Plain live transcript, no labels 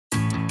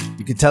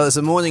You can tell it's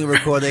a morning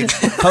recording.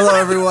 Hello,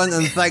 everyone,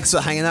 and thanks for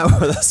hanging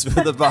out with us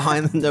for the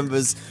Behind the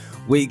Numbers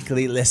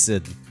weekly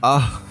listen.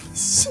 Oh,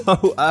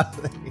 so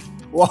early.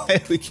 Why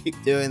do we keep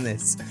doing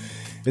this?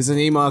 It's an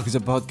eMarketer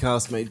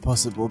podcast made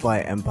possible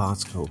by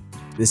mParticle.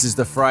 This is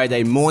the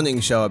Friday morning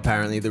show,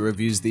 apparently, that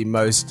reviews the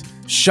most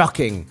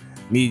shocking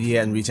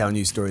media and retail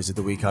news stories of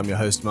the week. I'm your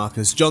host,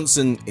 Marcus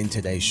Johnson. In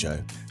today's show,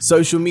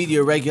 social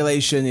media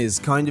regulation is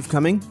kind of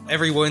coming.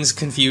 Everyone's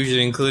confusion,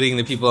 including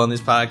the people on this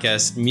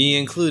podcast, me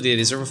included,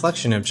 is a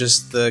reflection of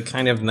just the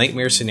kind of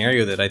nightmare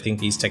scenario that I think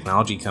these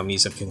technology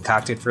companies have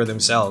concocted for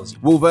themselves.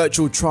 Will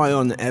virtual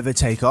try-on ever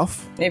take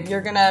off? If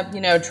you're gonna,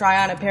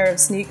 try on a pair of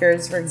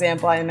sneakers, for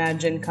example, I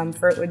imagine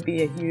comfort would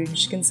be a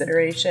huge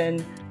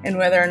consideration in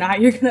whether or not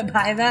you're gonna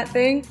buy that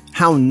thing.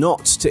 How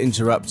not to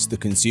interrupt the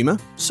consumer.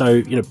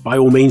 So, by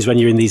all means,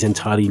 when you're in these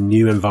entirely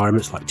new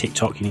environments like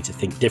TikTok, you need to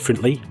think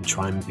differently and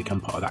try and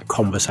become part of that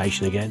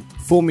conversation again.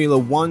 Formula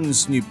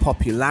One's new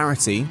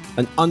popularity,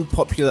 an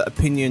unpopular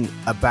opinion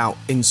about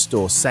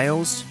in-store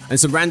sales, and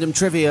some random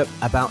trivia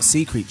about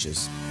sea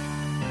creatures.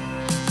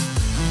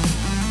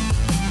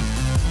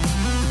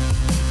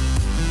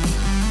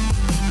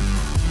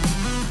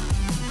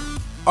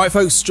 All right,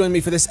 folks, join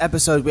me for this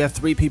episode. We have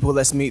three people.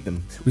 Let's meet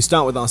them. We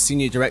start with our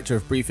Senior Director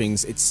of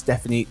Briefings. It's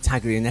Stephanie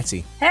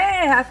Taglianetti.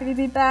 Hey, happy to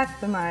be back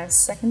for my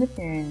second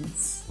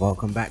appearance.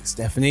 Welcome back,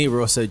 Stephanie.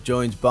 We're also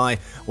joined by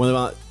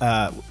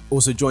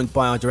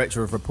our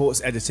Director of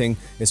Reports Editing.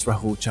 It's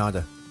Rahul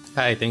Chadha.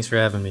 Hi, thanks for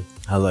having me.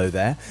 Hello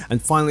there.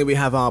 And finally, we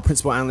have our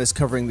Principal Analyst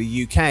covering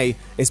the UK.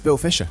 It's Bill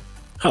Fisher.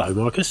 Hello,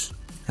 Marcus.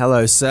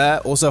 Hello,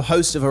 sir. Also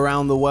host of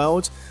Around the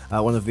World,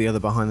 one of the other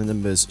Behind the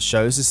Numbers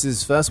shows. This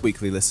is first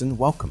weekly listen.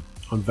 Welcome.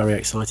 I'm very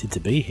excited to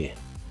be here.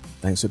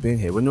 Thanks for being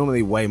here. We're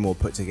normally way more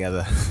put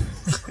together.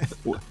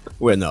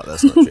 We're not,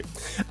 that's not true.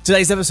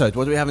 Today's episode,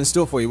 what do we have in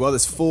store for you? Well,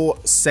 there's 4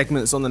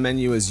 segments on the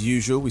menu as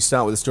usual. We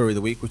start with the story of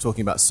the week. We're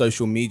talking about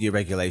social media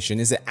regulation.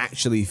 Is it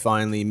actually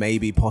finally,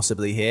 maybe,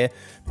 possibly here?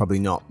 Probably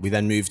not. We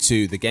then move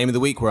to the game of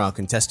the week, where our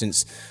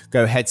contestants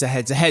go head to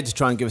head to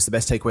try and give us the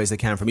best takeaways they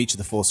can from each of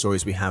the 4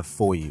 stories we have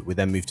for you. We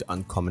then move to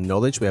Uncommon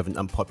Knowledge. We have an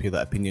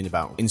unpopular opinion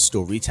about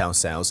in-store retail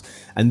sales.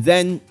 And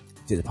then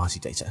the party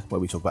data, where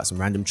we talk about some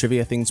random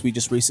trivia things we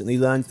just recently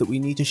learned that we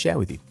need to share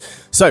with you.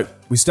 So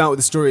we start with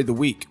the story of the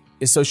week.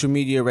 Is social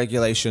media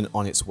regulation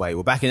on its way?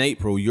 Well, back in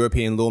April,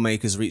 European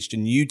lawmakers reached a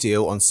new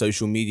deal on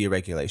social media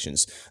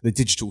regulations. The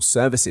Digital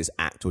Services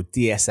Act, or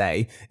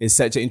DSA, is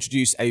set to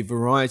introduce a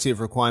variety of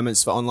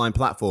requirements for online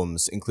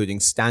platforms, including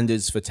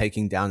standards for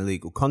taking down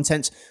illegal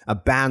content, a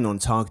ban on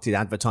targeted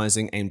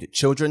advertising aimed at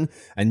children,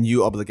 and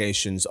new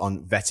obligations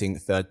on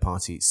vetting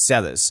third-party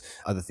sellers.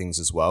 Other things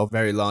as well.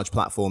 Very large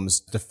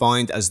platforms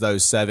defined as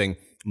those serving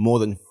more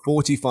than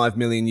 45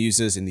 million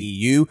users in the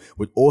EU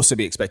would also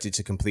be expected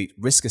to complete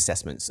risk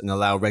assessments and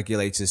allow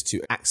regulators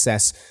to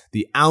access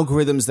the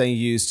algorithms they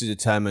use to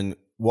determine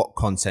what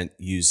content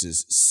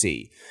users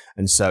see.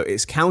 And so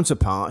its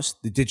counterpart,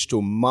 the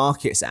Digital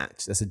Markets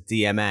Act, that's a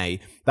DMA,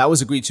 that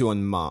was agreed to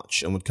in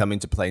March and would come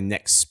into play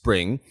next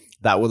spring.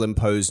 That will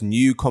impose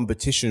new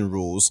competition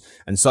rules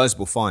and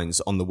sizable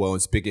fines on the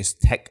world's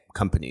biggest tech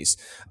companies.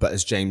 But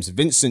as James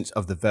Vincent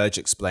of The Verge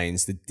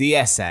explains, the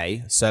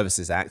DSA,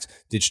 Services Act,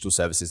 Digital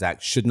Services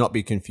Act, should not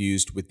be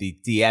confused with the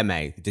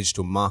DMA, the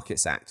Digital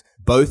Markets Act.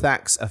 Both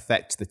acts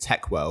affect the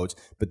tech world,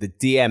 but the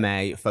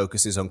DMA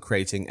focuses on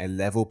creating a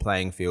level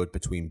playing field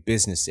between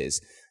businesses.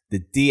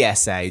 The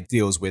DSA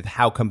deals with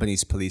how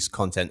companies police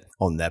content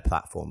on their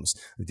platforms.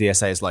 The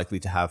DSA is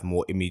likely to have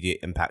more immediate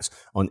impact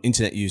on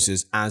internet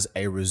users as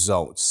a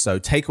result.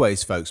 So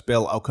takeaways, folks.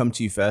 Bill, I'll come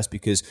to you first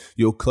because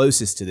you're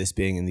closest to this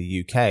being in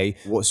the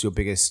UK. What's your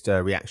biggest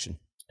reaction?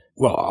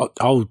 Well,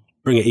 I'll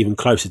bring it even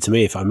closer to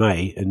me, if I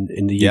may. And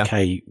in the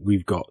UK,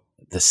 we've got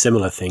the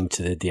similar thing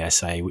to the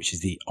DSA, which is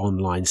the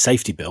Online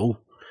Safety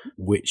Bill,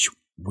 which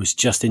was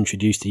just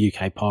introduced to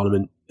UK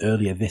Parliament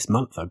earlier this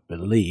month, I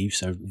believe,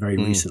 so very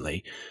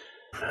recently.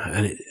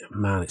 And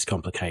it's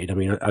complicated. I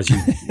mean, as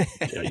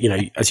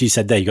as you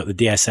said there, you've got the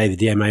DSA,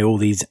 the DMA, all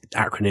these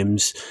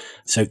acronyms.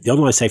 So the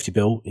Online Safety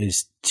Bill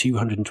is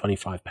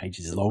 225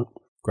 pages long.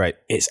 Great.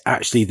 It's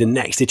actually the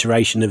next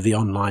iteration of the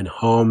Online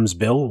Harms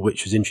Bill,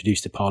 which was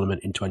introduced to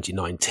Parliament in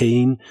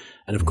 2019.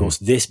 And of course,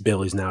 this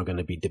bill is now going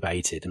to be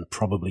debated and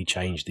probably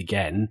changed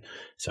again.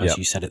 So as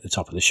you said at the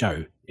top of the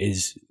show,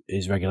 is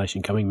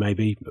regulation coming?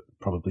 Maybe, but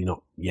probably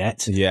not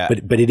yet. Yeah.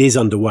 But it is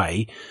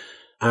underway.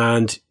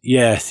 And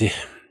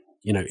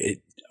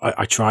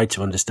I tried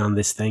to understand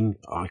this thing.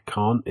 I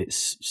can't.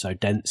 It's so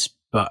dense.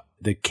 But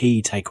the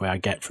key takeaway I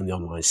get from the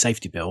Online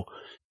Safety Bill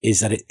is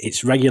that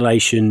it's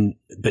regulation,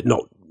 but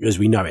not as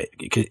we know it.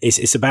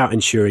 It's about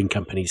ensuring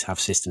companies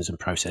have systems and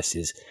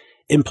processes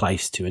in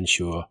place to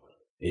ensure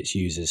its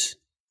users'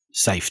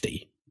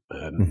 safety,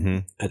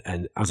 and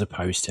as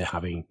opposed to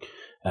having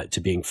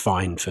to being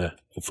fined for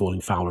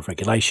falling foul of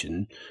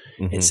regulation.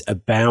 It's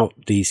about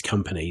these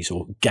companies,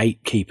 or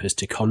gatekeepers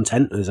to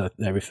content, as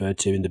they're referred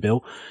to in the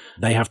bill.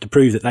 They have to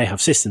prove that they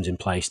have systems in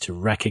place to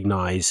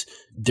recognize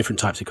different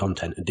types of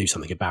content and do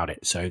something about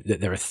it. So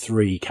that there are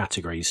 3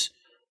 categories.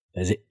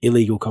 There's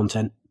illegal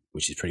content,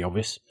 which is pretty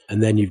obvious.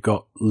 And then you've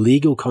got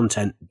legal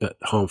content but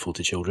harmful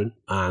to children,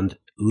 and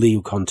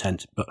legal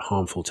content but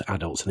harmful to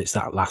adults. And it's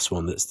that last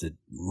one that's the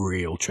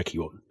real tricky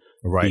one.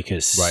 Right.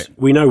 Because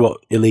we know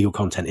what illegal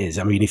content is.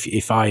 I mean,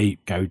 if I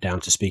go down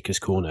to Speaker's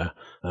Corner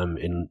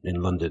in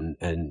London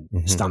and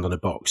stand on a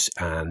box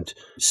and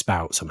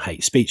spout some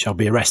hate speech, I'll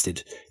be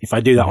arrested. If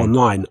I do that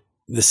online,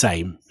 the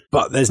same.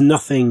 But there's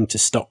nothing to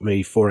stop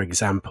me, for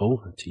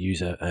example, to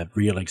use a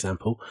real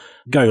example,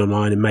 going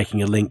online and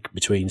making a link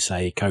between,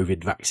 say,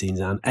 COVID vaccines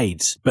and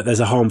AIDS. But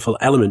there's a harmful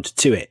element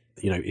to it.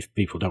 You know, if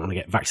people don't want to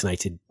get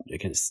vaccinated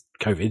against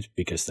COVID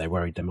because they're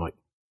worried they might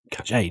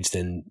catch AIDS,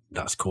 then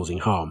that's causing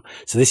harm.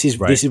 So this is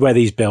where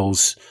these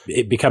bills,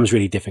 it becomes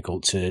really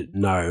difficult to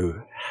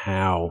know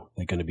how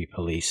they're going to be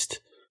policed.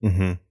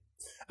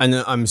 And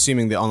I'm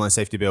assuming the online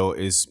safety bill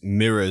is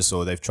mirrors,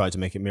 or they've tried to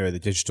make it mirror the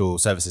Digital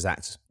Services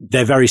Act.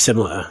 They're very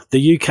similar.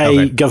 The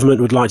UK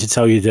government would like to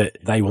tell you that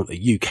they want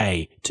the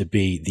UK to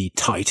be the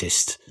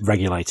tightest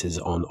regulators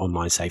on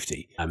online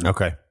safety.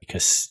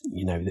 Because,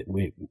 you know,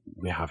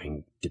 we're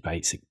having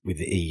debates with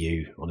the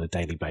EU on a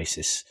daily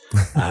basis.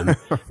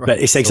 But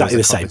it's exactly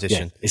the same.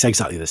 Yeah, it's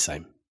exactly the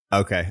same.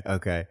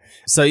 Okay.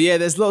 So yeah,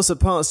 there's lots of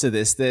parts to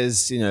this.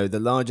 There's, you know, the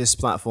largest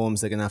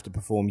platforms, they're going to have to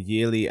perform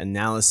yearly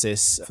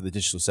analysis for the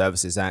Digital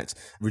Services Act,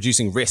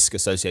 reducing risk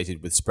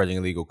associated with spreading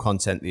illegal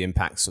content, the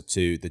impacts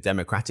to the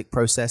democratic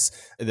process,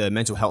 the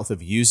mental health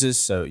of users.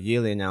 So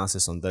yearly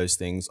analysis on those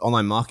things.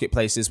 Online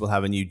marketplaces will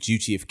have a new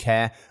duty of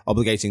care,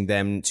 obligating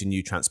them to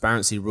new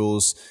transparency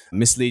rules.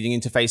 Misleading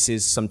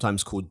interfaces,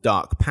 sometimes called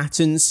dark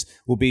patterns,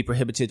 will be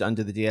prohibited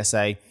under the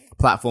DSA.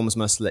 Platforms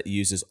must let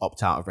users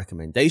opt out of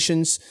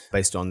recommendations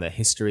based on their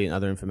history and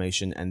other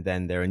information. And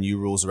then there are new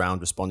rules around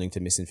responding to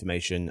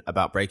misinformation,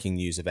 about breaking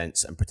news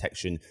events, and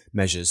protection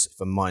measures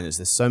for minors.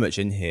 There's so much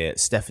in here.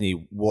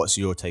 Stephanie, what's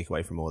your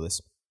takeaway from all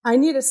this? I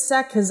need a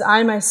sec because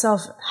I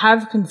myself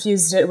have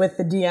confused it with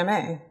the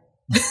DMA.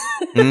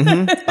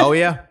 Oh,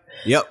 yeah.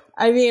 Yep.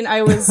 I mean,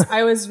 I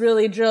was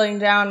really drilling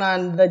down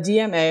on the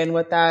DMA and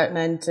what that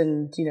meant,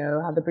 and, you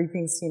know, how the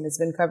briefings team has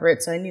been covering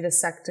it. So I need a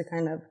sec to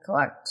kind of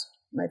collect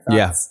my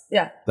thoughts.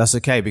 Yeah. That's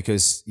okay,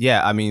 because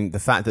I mean, the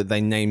fact that they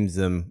named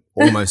them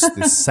almost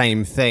the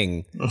same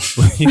thing,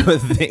 you would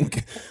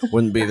think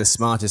wouldn't be the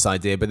smartest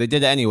idea, but they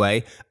did it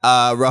anyway.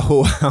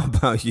 Rahul, how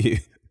about you?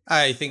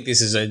 I think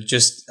this is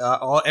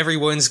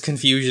everyone's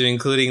confusion,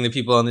 including the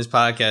people on this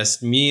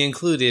podcast, me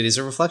included, is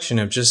a reflection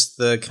of just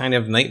the kind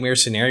of nightmare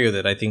scenario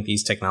that I think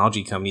these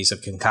technology companies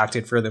have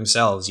concocted for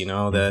themselves. You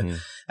know, the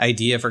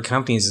idea for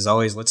companies is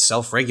always, let's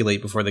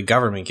self-regulate before the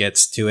government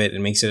gets to it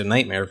and makes it a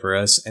nightmare for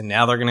us. And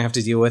now they're going to have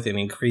to deal with an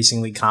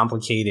increasingly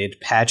complicated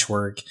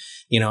patchwork.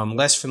 You know, I'm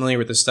less familiar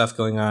with the stuff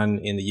going on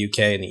in the UK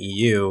and the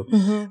EU,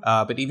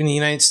 but even in the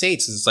United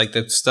States, it's like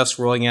the stuff's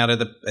rolling out at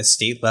the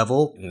state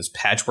level in this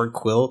patchwork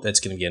quilt that's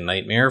going to be a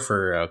nightmare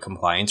for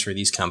compliance for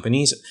these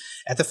companies.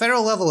 At the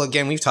federal level,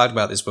 again, we've talked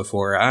about this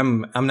before.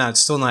 I'm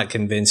still not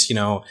convinced. You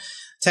know,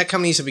 tech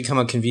companies have become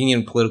a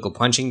convenient political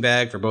punching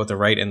bag for both the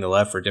right and the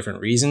left for different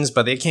reasons,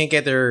 but they can't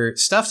get their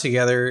stuff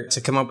together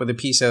to come up with a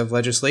piece of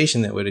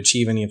legislation that would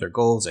achieve any of their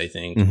goals, I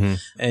think.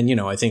 And, you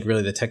know, I think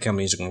really the tech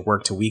companies are going to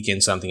work to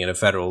weaken something at a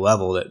federal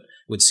level that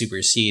would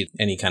supersede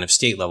any kind of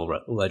state level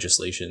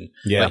legislation.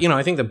 But, you know,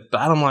 I think the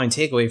bottom line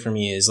takeaway for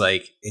me is,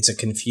 like, it's a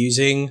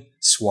confusing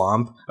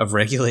swamp of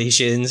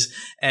regulations,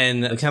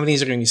 and the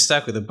companies are going to be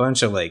stuck with a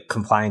bunch of, like,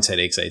 compliance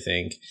headaches, I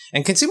think.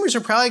 And consumers are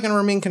probably going to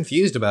remain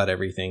confused about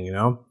everything, you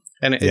know?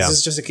 And this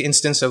is just an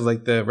instance of,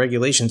 like, the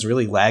regulations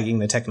really lagging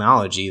the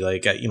technology.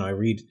 Like, you know, I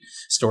read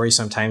stories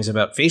sometimes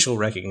about facial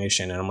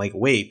recognition, and I'm like,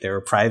 wait, there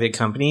are private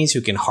companies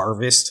who can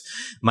harvest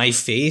my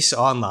face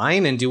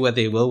online and do what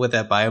they will with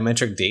that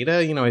biometric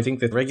data. You know, I think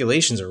that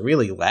regulations are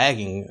really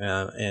lagging,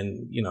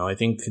 and, you know, I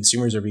think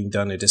consumers are being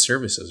done a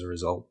disservice as a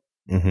result.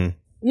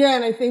 Yeah,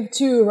 and I think,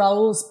 too,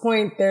 Raul's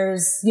point,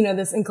 there's, you know,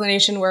 this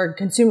inclination where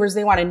consumers,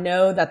 they want to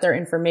know that their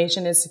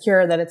information is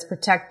secure, that it's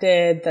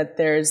protected, that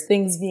there's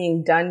things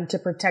being done to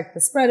protect the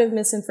spread of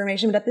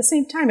misinformation. But at the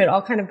same time, it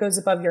all kind of goes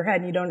above your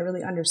head. You don't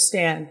really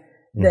understand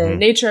the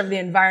nature of the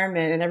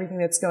environment and everything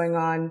that's going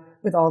on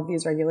with all of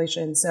these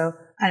regulations. So,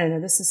 I don't know,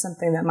 this is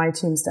something that my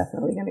team's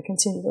definitely going to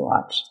continue to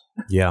watch.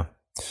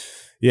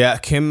 Yeah,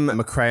 Kim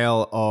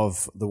McCrail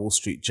of the Wall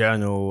Street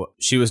Journal,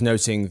 she was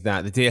noting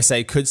that the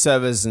DSA could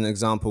serve as an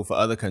example for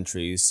other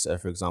countries.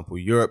 For example,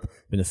 Europe,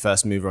 been a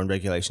first mover on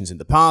regulations in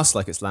the past,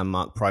 like its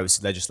landmark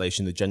privacy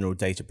legislation, the General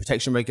Data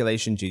Protection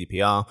Regulation,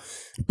 GDPR.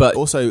 But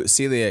also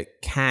Celia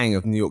Kang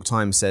of the New York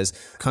Times says,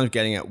 kind of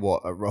getting at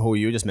what Rahul,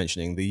 you were just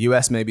mentioning, the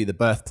US may be the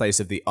birthplace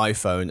of the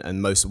iPhone and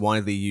most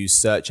widely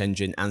used search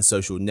engine and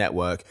social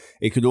network.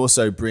 It could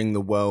also bring the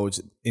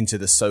world into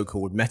the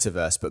so-called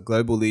metaverse, but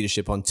global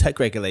leadership on tech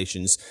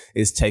regulations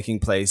is taking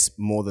place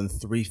more than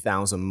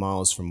 3,000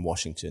 miles from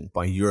Washington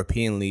by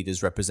European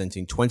leaders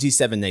representing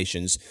 27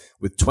 nations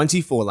with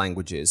 24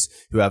 languages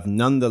who have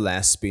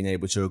nonetheless been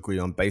able to agree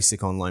on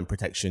basic online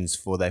protections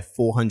for their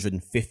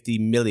 450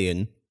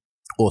 million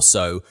or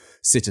so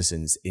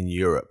citizens in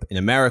Europe. In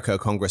America,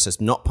 Congress has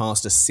not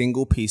passed a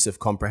single piece of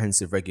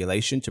comprehensive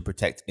regulation to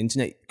protect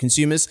internet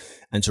consumers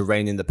and to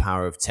rein in the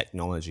power of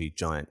technology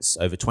giants.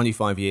 Over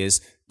 25 years,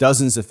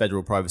 dozens of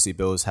federal privacy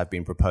bills have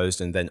been proposed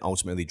and then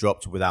ultimately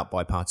dropped without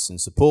bipartisan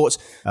support.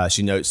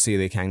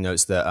 Celia Kang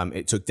notes that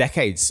it took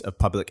decades of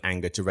public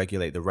anger to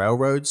regulate the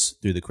railroads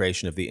through the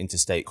creation of the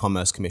Interstate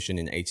Commerce Commission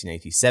in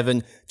 1887.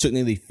 It took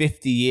nearly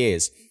 50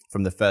 years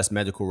from the first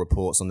medical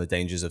reports on the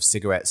dangers of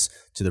cigarettes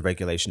to the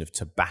regulation of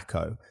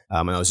tobacco.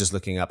 And I was just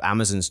looking up,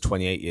 Amazon's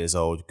 28 years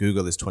old,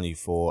 Google is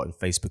 24, and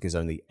Facebook is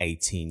only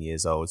 18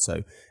 years old.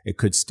 So it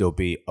could still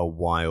be a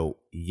while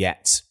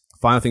yet.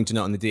 Final thing to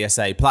note on the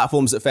DSA,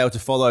 platforms that fail to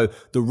follow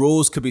the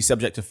rules could be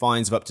subject to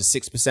fines of up to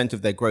 6%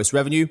 of their gross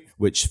revenue,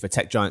 which for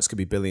tech giants could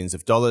be billions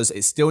of dollars.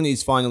 It still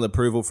needs final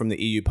approval from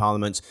the EU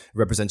Parliament,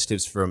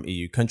 representatives from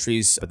EU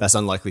countries, but that's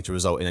unlikely to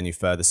result in any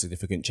further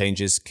significant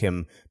changes.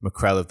 Kim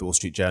McCrell of the Wall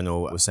Street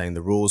Journal was saying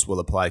the rules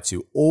will apply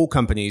to all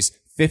companies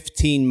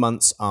 15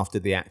 months after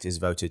the act is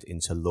voted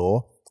into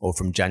law, or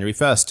from January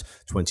 1st,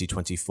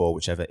 2024,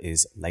 whichever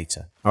is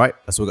later. All right,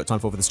 that's all we've got time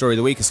for the story of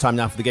the week. It's time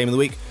now for the game of the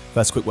week.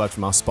 First, quick word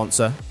from our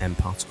sponsor,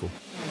 mParticle.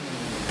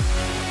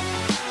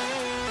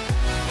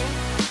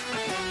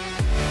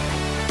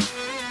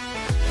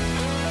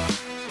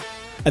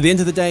 At the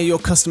end of the day, your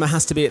customer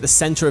has to be at the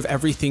center of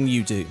everything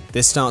you do.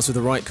 This starts with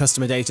the right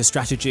customer data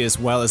strategy as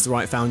well as the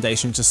right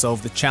foundation to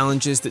solve the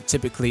challenges that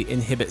typically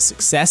inhibit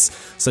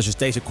success, such as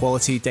data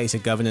quality, data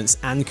governance,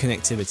 and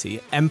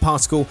connectivity.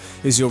 mParticle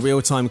is your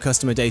real-time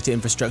customer data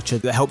infrastructure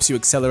that helps you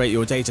accelerate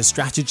your data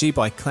strategy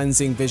by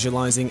cleansing,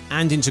 visualizing,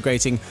 and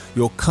integrating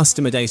your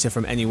customer data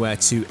from anywhere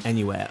to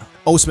anywhere.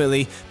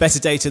 Ultimately, better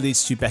data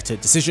leads to better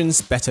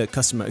decisions, better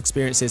customer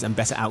experiences, and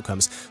better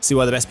outcomes. See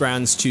why the best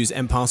brands choose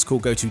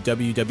mParticle. Go to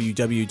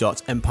www.mparticle.com.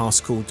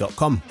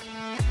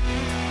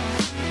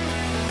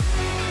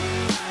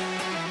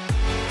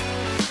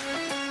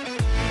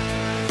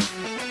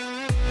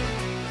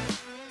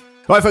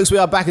 All right, folks, we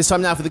are back. It's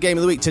time now for the game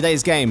of the week.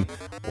 Today's game,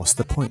 what's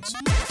the point?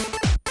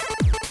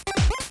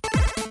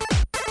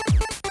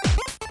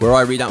 Where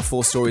I read out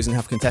 4 stories and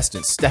have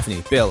contestants,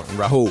 Stephanie, Bill, and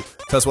Rahul,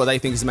 tell us what they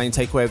think is the main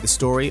takeaway of the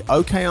story.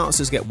 Okay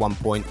answers get 1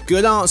 point,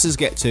 good answers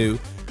get 2,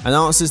 and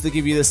answers that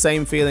give you the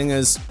same feeling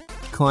as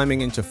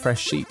climbing into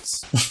fresh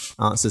sheets,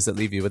 answers that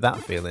leave you with that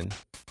feeling,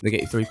 they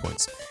get you 3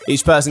 points.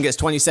 Each person gets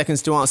 20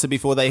 seconds to answer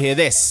before they hear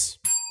this.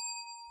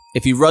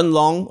 If you run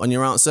long on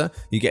your answer,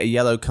 you get a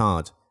yellow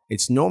card.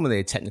 It's normally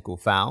a technical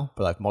foul,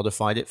 but I've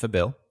modified it for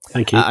Bill.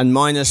 Thank you. And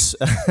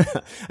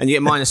you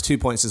get minus 2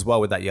 points as well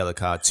with that yellow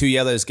card. 2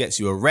 yellows gets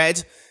you a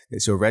red,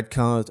 gets you a red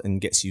card,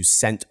 and gets you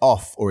sent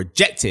off or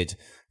ejected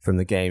from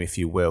the game, if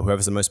you will.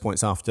 Whoever's the most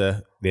points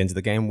after the end of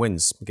the game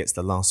wins, gets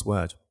the last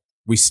word.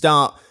 We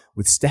start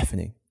with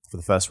Stephanie for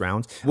the first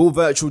round. Will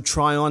virtual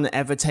try-on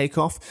ever take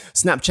off?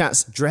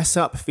 Snapchat's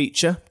dress-up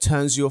feature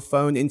turns your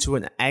phone into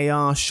an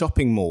AR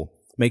shopping mall,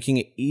 making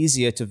it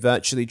easier to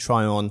virtually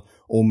try on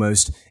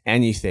almost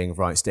anything,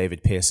 writes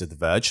David Pierce of The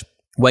Verge.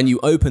 When you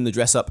open the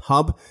Dress Up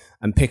hub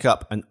and pick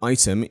up an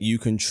item, you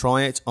can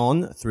try it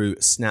on through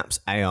Snap's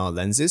AR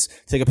lenses,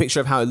 take a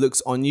picture of how it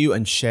looks on you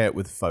and share it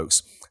with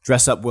folks.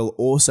 Dress Up will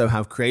also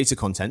have creator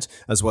content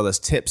as well as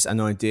tips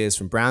and ideas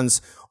from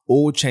brands,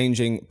 all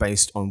changing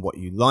based on what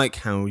you like,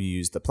 how you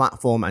use the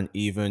platform, and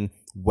even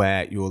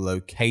where you're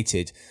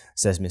located,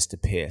 says Mr.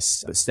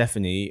 Pierce. But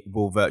Stephanie,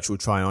 will virtual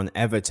try-on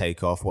ever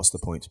take off? What's the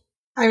point?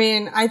 I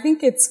mean, I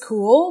think it's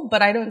cool,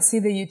 but I don't see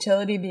the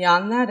utility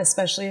beyond that,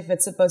 especially if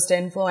it's supposed to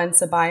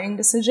influence a buying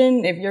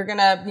decision. If you're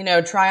gonna,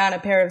 try on a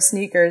pair of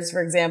sneakers,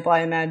 for example,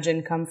 I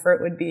imagine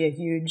comfort would be a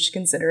huge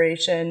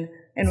consideration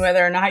in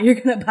whether or not you're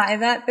gonna buy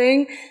that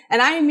thing.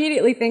 And I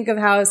immediately think of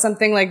how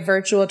something like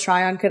virtual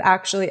try-on could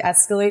actually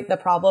escalate the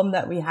problem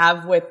that we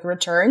have with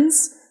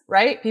returns,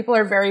 right? People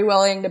are very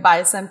willing to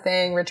buy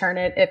something, return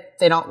it if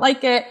they don't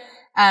like it.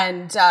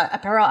 And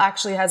apparel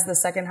actually has the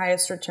second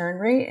highest return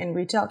rate in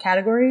retail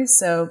categories.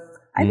 So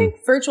I think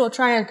virtual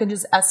try-on could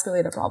just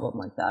escalate a problem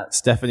like that.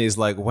 Stephanie's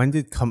like, when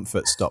did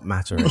comfort stop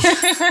mattering?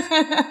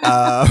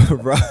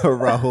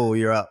 Rahul,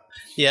 you're up.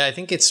 Yeah, I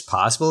think it's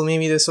possible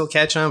maybe this will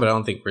catch on, but I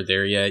don't think we're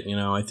there yet.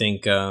 I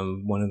think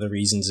one of the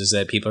reasons is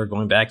that people are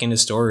going back into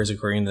stores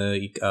according to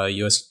the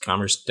U.S.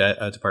 Commerce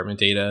Department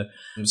data.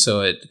 So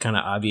it kind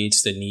of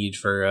obviates the need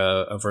for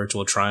a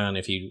virtual try-on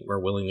if you are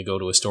willing to go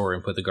to a store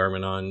and put the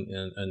garment on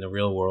in the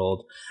real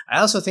world.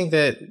 I also think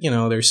that,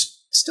 there's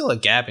still a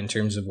gap in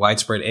terms of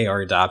widespread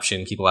AR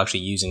adoption, people actually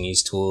using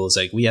these tools.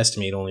 Like, we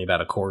estimate only about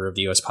a quarter of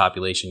the U.S.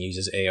 population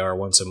uses AR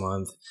once a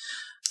month.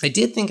 I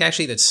did think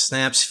actually that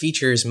Snap's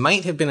features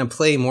might have been a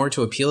play more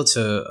to appeal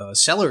to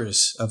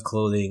sellers of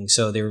clothing.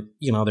 So their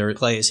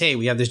play is, hey,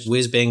 we have this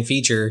whiz-bang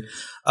feature,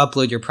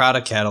 upload your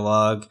product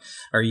catalog.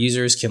 Our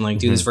users can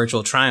do this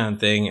virtual try-on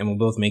thing and we'll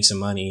both make some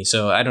money.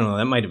 So I don't know,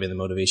 that might have been the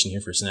motivation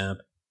here for Snap.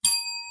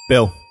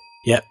 Bill.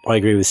 Yeah, I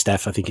agree with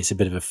Steph. I think it's a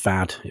bit of a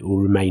fad. It will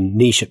remain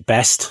niche at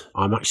best.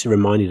 I'm actually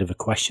reminded of a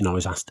question I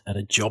was asked at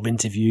a job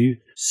interview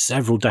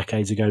several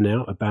decades ago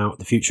now about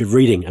the future of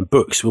reading and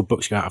books. Will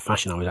books go out of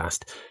fashion? I was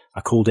asked.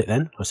 I called it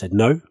then. I said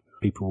no.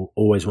 People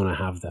always want to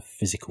have the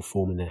physical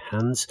form in their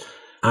hands.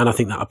 And I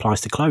think that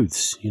applies to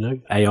clothes.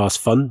 AR's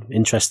fun,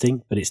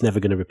 interesting, but it's never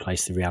going to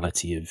replace the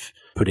reality of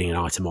putting an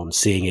item on,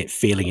 seeing it,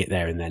 feeling it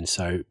there and then.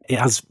 So it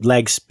has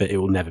legs, but it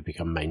will never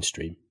become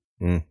mainstream.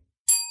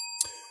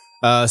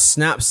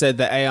 Snap said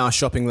that AR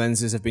shopping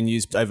lenses have been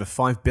used over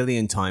 5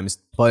 billion times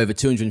by over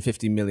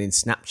 250 million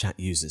Snapchat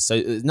users.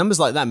 So numbers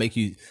like that make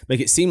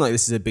it seem like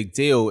this is a big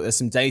deal. There's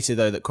some data,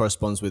 though, that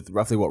corresponds with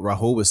roughly what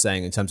Rahul was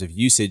saying in terms of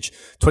usage.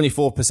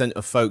 24%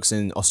 of folks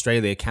in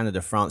Australia, Canada,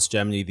 France,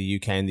 Germany, the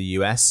UK, and the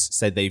US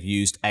said they've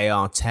used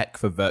AR tech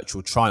for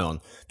virtual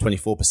try-on.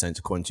 24%,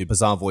 according to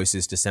Bazaar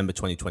Voices December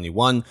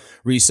 2021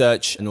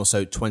 research. And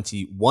also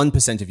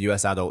 21% of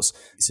US adults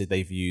said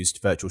they've used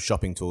virtual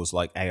shopping tools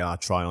like AR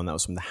try-on. That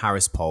was from the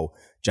Harris poll,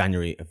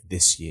 January of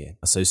this year.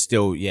 So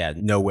still,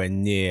 nowhere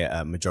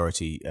near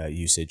majority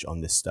usage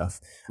on this stuff.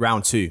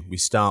 Round 2, we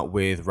start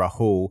with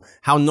Rahul.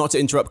 How Not to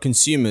Interrupt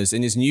Consumers.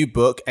 In his new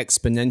book,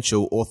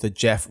 Exponential, author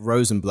Jeff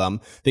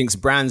Rosenblum thinks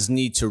brands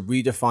need to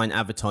redefine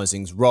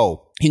advertising's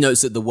role. He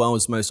notes that the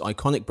world's most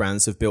iconic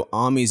brands have built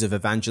armies of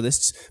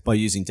evangelists by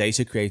using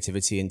data,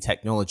 creativity, and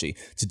technology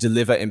to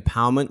deliver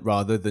empowerment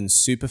rather than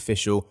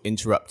superficial,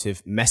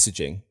 interruptive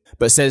messaging.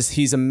 But says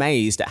he's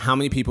amazed at how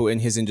many people in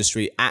his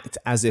industry act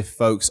as if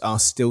folks are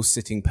still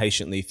sitting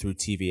patiently through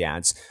TV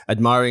ads,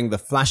 admiring the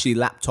flashy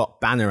laptop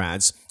banner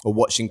ads, or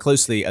watching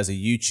closely as a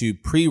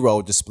YouTube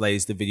pre-roll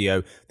displays the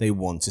video they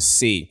want to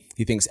see.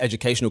 He thinks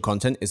educational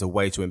content is a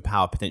way to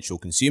empower potential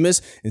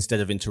consumers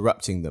instead of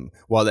interrupting them.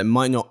 While it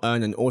might not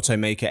earn an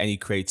automaker any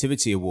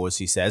creativity awards,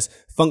 he says,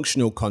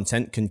 functional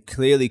content can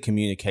clearly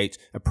communicate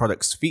a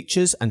product's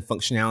features and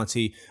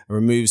functionality,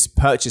 removes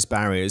purchase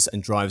barriers,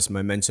 and drives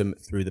momentum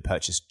through the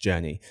purchase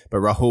journey. But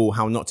Rahul,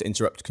 how not to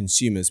interrupt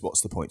consumers?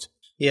 What's the point?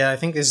 Yeah, I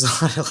think there's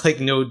a lot of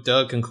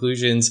no-duh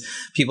conclusions.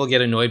 People get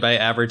annoyed by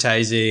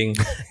advertising.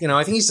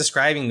 I think he's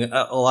describing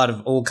a lot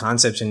of old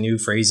concepts and new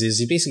phrases.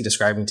 He's basically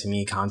describing to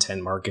me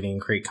content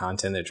marketing, create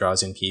content that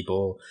draws in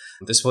people.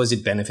 The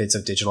supposed benefits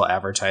of digital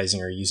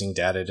advertising are using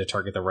data to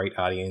target the right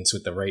audience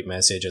with the right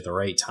message at the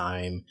right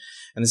time.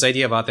 And this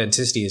idea of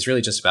authenticity is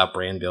really just about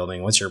brand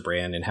building. What's your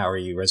brand and how are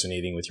you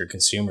resonating with your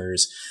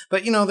consumers?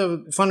 But,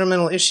 the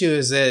fundamental issue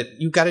is that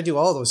you've got to do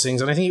all those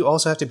things. And I think you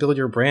also have to build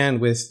your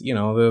brand with,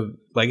 the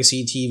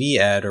legacy TV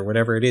ad or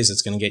whatever it is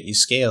that's going to get you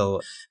scale.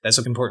 That's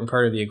an important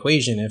part of the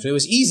equation. If it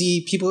was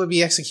easy, people would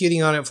be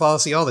executing on it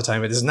flawlessly all the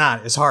time. It is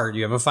not. It's hard.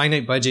 You have a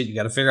finite budget. You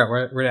got to figure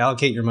out where to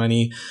allocate your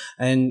money.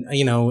 And,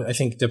 I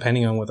think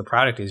depending on what the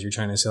product is you're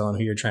trying to sell and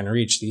who you're trying to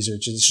reach,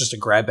 it's just a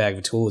grab bag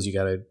of tools you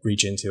got to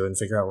reach into and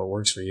figure out what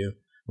works for you.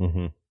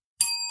 Mm-hmm.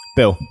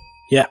 Bill?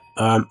 Yeah,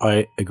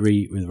 I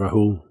agree with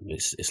Rahul.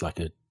 It's like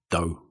a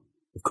dough.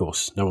 Of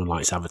course, no one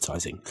likes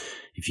advertising.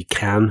 If you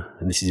can,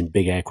 and this is in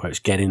big air quotes,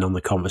 get in on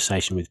the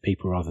conversation with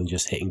people rather than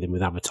just hitting them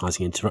with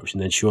advertising interruption,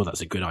 then sure,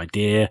 that's a good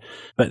idea.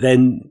 But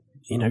then,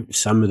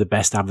 some of the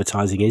best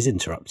advertising is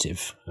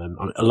interruptive.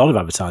 A lot of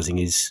advertising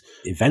is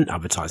event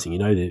advertising,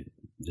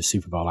 the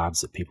Super Bowl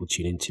ads that people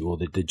tune into, or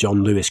the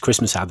John Lewis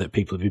Christmas ad that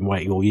people have been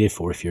waiting all year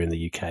for if you're in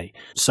the UK.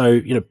 So,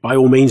 by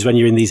all means, when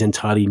you're in these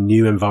entirely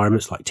new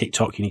environments like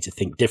TikTok, you need to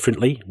think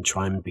differently and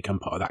try and become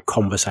part of that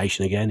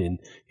conversation again, in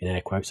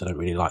air quotes. I don't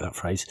really like that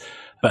phrase.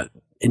 But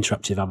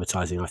interruptive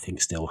advertising, I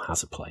think, still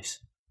has a place.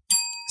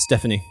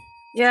 Stephanie?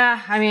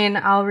 Yeah,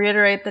 I'll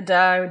reiterate the duh.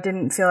 I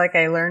didn't feel like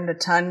I learned a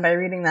ton by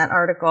reading that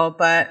article,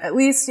 but at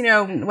least,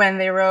 when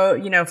they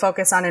wrote,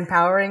 focus on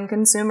empowering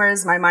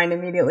consumers, my mind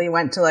immediately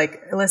went to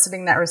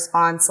eliciting that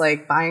response,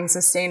 buying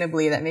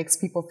sustainably that makes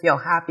people feel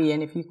happy.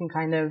 And if you can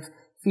kind of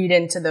feed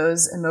into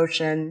those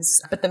emotions.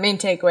 But the main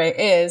takeaway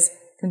is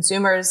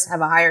consumers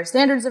have a higher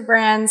standards of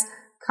brands.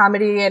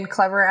 Comedy and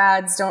clever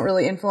ads don't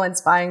really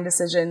influence buying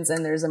decisions,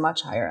 and there's a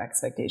much higher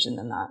expectation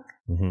than that.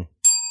 Mm-hmm.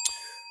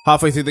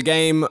 Halfway through the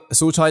game,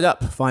 it's all tied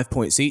up, 5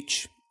 points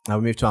each. Now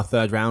we move to our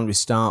third round. We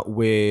start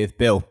with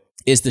Bill.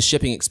 Is the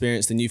shipping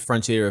experience the new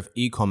frontier of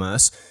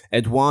e-commerce?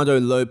 Eduardo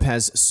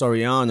Lopez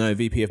Soriano,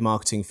 VP of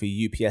Marketing for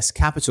UPS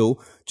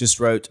Capital, just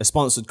wrote a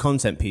sponsored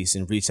content piece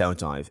in Retail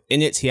Dive.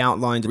 In it, he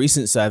outlined a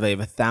recent survey of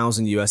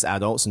 1,000 US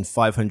adults and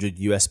 500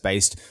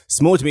 US-based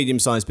small to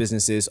medium-sized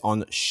businesses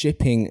on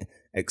shipping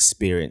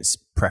experience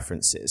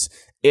preferences.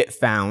 It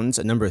found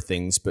a number of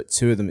things, but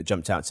two of them that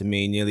jumped out to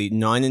me. Nearly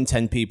 9 in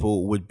 10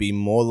 people would be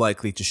more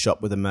likely to shop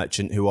with a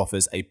merchant who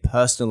offers a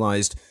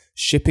personalized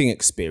shipping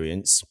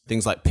experience,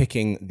 things like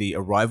picking the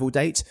arrival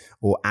date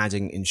or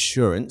adding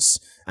insurance.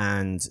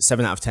 And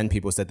 7 out of 10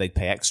 people said they'd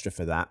pay extra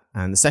for that.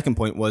 And the second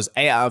point was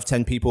 8 out of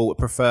 10 people would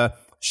prefer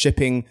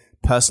shipping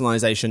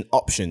personalization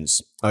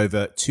options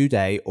over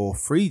 2-day or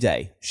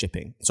 3-day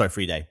shipping. Sorry,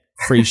 3-day.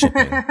 Free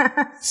shipping.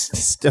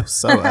 Still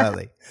so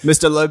early.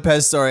 Mr.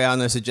 Lopez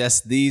Soriano suggests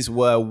these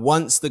were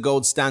once the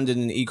gold standard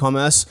in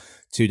e-commerce.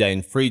 2-day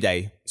and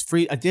 3-day. It's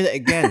free. I did it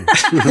again.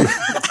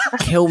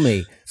 Kill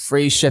me.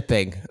 Free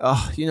shipping.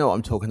 Oh, you know what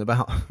I'm talking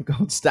about.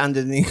 Gold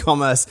standard in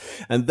e-commerce.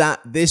 And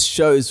this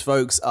shows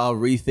folks are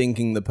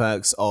rethinking the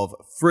perks of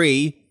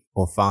free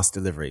or fast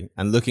delivery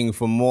and looking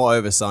for more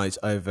oversight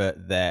over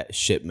their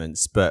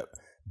shipments. But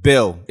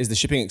Bill, is the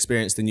shipping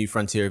experience the new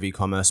frontier of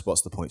e-commerce?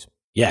 What's the point?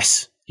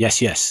 Yes.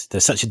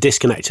 There's such a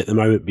disconnect at the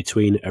moment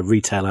between a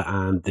retailer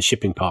and the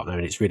shipping partner,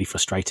 and it's really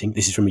frustrating.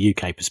 This is from a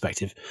UK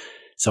perspective.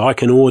 So I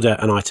can order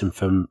an item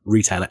from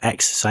retailer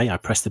X, say, I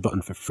press the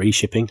button for free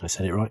shipping, I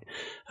said it right,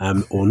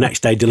 or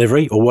next day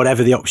delivery, or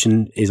whatever the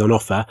option is on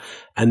offer.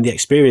 And the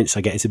experience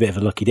I get is a bit of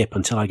a lucky dip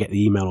until I get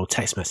the email or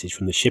text message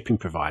from the shipping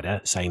provider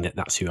saying that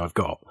that's who I've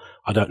got.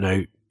 I don't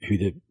know who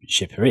the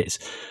shipper is.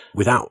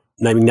 Without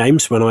naming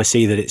names, when I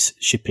see that it's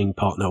shipping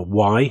partner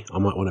Y, I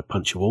might want to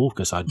punch a wall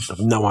because I have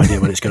no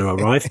idea when it's going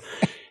to arrive.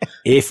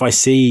 If I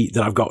see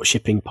that I've got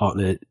shipping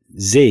partner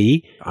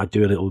Z, I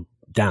do a little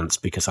dance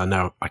because I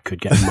know I could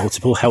get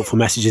multiple helpful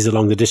messages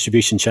along the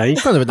distribution chain.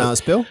 What kind of a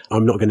dance, Bill?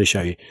 I'm not going to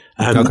show you.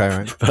 Okay,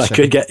 right. But I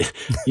could get.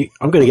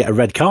 I'm going to get a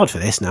red card for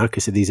this now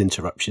because of these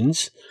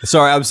interruptions.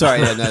 I'm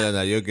sorry. Yeah,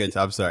 no, you're good.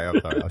 I'm sorry.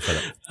 I'll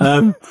shut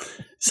up.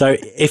 So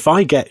if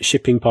I get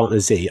shipping partner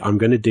Z, I'm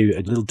going to do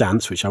a little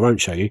dance, which I won't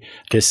show you,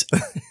 because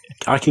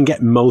I can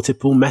get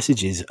multiple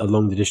messages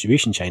along the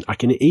distribution chain. I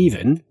can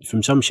even,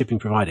 from some shipping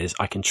providers,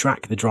 I can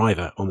track the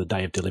driver on the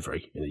day of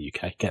delivery in the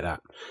UK. Get that?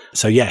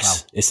 So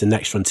yes, It's the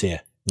next frontier.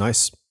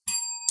 Nice.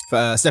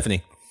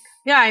 Stephanie.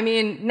 Yeah, I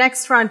mean,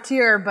 next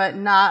frontier, but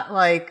not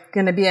like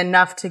going to be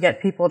enough to get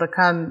people to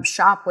come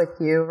shop with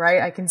you,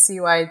 right? I can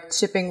see why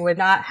shipping would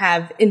not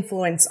have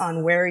influence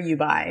on where you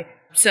buy.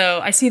 So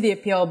I see the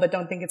appeal, but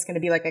don't think it's going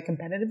to be like a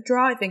competitive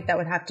draw. I think that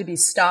would have to be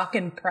stock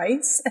and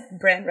price,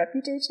 brand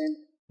reputation.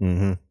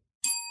 Mm-hmm.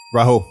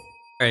 Rahul.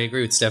 I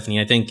agree with Stephanie.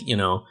 I think,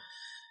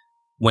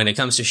 when it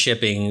comes to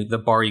shipping, the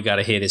bar you got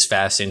to hit is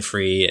fast and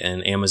free,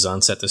 and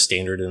Amazon set the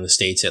standard in the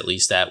States at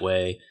least that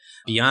way.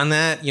 Beyond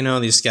that,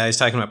 these guys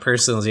talking about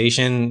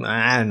personalization,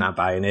 I'm not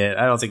buying it.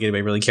 I don't think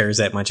anybody really cares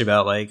that much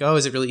about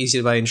is it really easy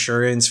to buy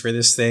insurance for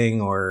this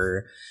thing?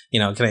 Or,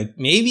 can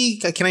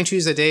I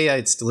choose the day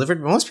it's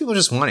delivered? Most people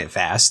just want it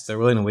fast. They're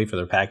willing to wait for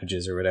their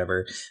packages or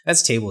whatever.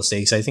 That's table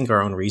stakes. I think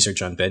our own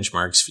research on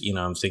benchmarks,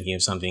 I'm thinking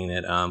of something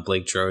that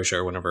Blake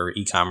Droge, one of our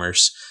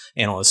e-commerce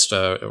analysts,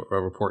 a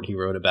report he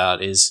wrote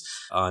about is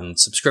on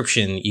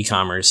subscription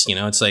e-commerce.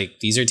 It's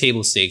like, these are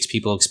table stakes.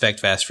 People expect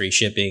fast, free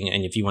shipping.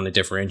 And if you want to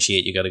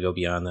differentiate, you got to go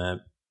beyond that.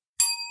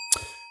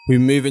 We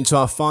move into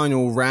our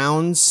final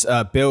rounds.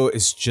 Bill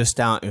is just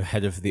out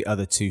ahead of the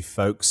other two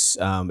folks.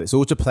 It's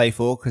all to play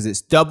for because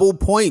it's double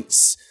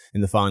points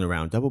in the final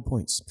round. Double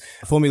points.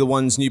 Formula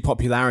One's new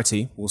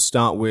popularity. We'll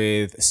start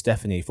with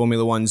Stephanie.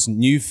 Formula One's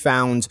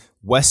newfound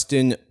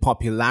Western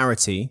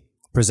popularity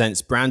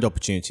presents brand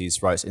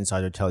opportunities, writes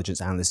Insider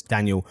Intelligence analyst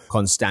Daniel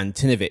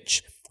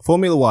Konstantinovich.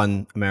 Formula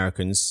One,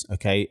 Americans,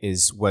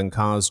 is when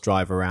cars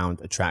drive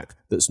around a track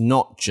that's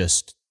not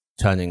just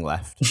turning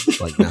left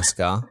like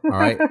NASCAR. All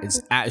right,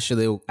 it's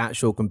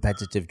actual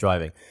competitive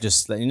driving.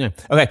 Just let you know.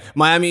 Okay,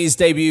 Miami's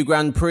debut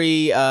Grand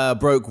Prix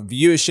broke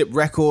viewership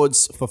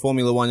records for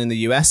Formula One in the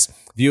US.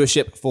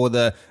 Viewership for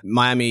the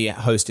Miami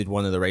hosted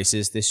one of the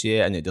races this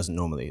year, and it doesn't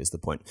normally, is the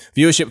point.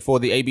 Viewership for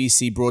the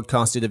ABC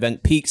broadcasted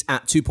event peaked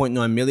at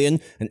 2.9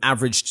 million and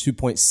averaged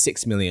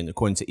 2.6 million,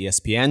 according to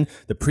ESPN.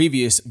 The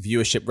previous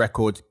viewership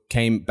record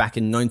came back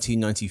in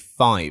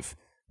 1995,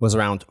 was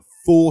around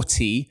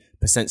 40%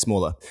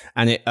 smaller.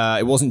 And it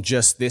wasn't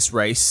just this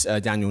race,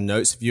 Daniel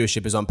notes.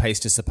 Viewership is on pace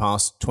to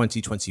surpass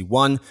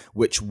 2021,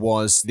 which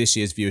was this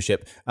year's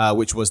viewership,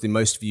 which was the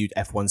most viewed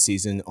F1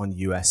 season on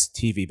US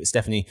TV. But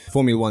Stephanie,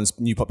 Formula One's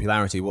new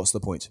popularity, what's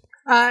the point?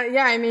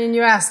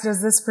 You asked,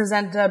 does this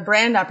present a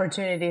brand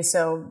opportunity?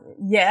 So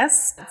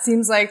yes, it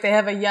seems like they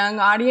have a young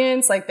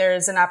audience, like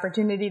there's an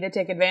opportunity to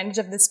take advantage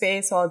of the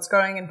space while it's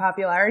growing in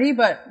popularity.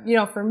 But,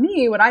 for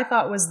me, what I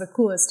thought was the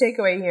coolest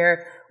takeaway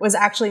here was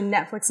actually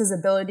Netflix's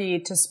ability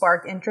to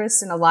spark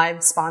interest in a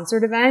live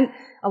sponsored event.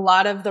 A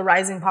lot of the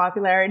rising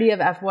popularity of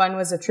F1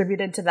 was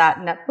attributed to that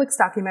Netflix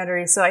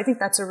documentary. So I think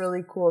that's a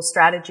really cool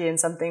strategy and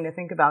something to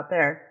think about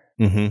there.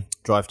 Mm-hmm.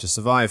 Drive to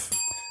Survive.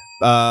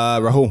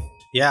 Rahul.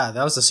 Yeah,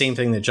 that was the same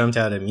thing that jumped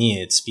out at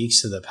me. It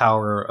speaks to the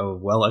power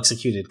of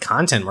well-executed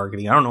content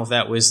marketing. I don't know if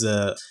that was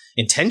the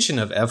intention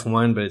of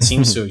F1, but it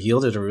seems to have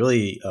yielded a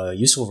really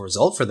useful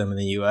result for them in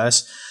the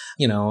U.S.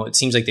 It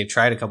seems like they've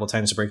tried a couple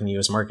times to break in the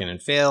U.S. market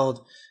and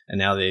failed, and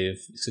now they've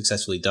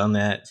successfully done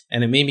that.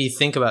 And it made me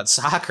think about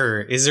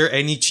soccer. Is there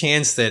any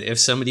chance that if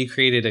somebody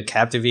created a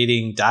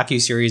captivating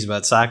docuseries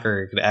about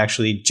soccer, it could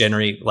actually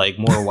generate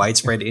more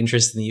widespread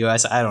interest in the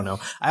U.S.? I don't know.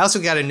 I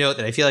also got to note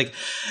that I feel like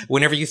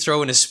whenever you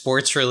throw in a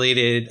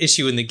sports-related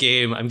issue in the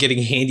game, I'm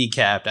getting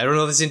handicapped. I don't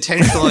know if it's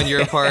intentional on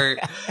your part.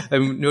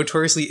 I'm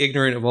notoriously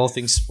ignorant of all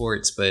things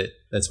sports, but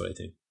that's what I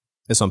think.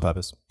 It's on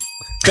purpose.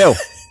 Bill.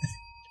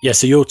 Yeah,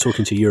 so you're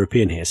talking to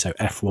European here, so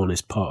F1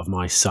 is part of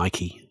my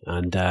psyche,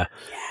 and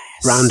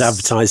brand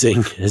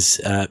advertising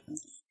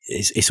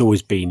it's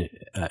always been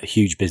a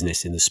huge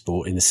business in the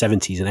sport. In the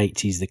 70s and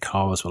 80s, the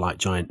cars were like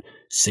giant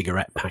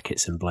cigarette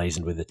packets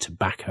emblazoned with the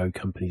tobacco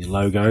company's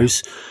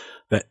logos.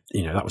 But,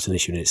 that was an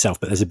issue in itself.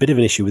 But there's a bit of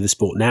an issue with the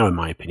sport now, in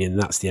my opinion,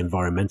 and that's the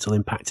environmental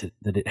impact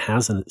that it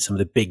has. And some of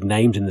the big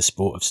names in the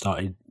sport have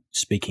started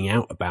speaking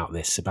out about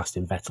this,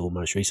 Sebastian Vettel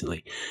most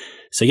recently.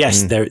 So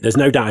yes, there's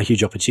no doubt a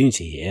huge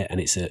opportunity here, and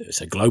it's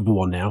a global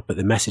one now, but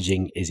the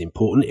messaging is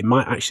important. It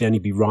might actually only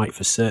be right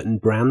for certain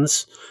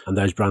brands, and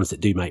those brands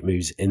that do make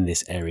moves in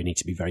this area need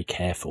to be very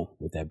careful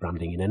with their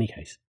branding in any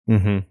case.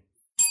 Mm-hmm.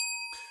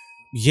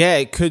 Yeah,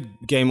 it could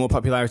gain more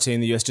popularity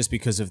in the US just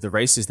because of the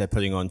races they're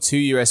putting on. 2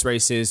 US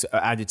races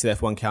are added to the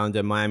F1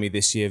 calendar. Miami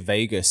this year,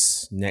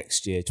 Vegas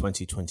next year,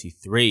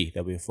 2023.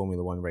 There'll be a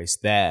Formula One race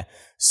there.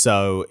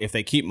 So if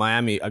they keep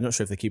Miami, I'm not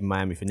sure if they keep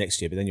Miami for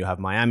next year, but then you'll have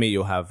Miami,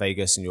 you'll have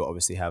Vegas, and you'll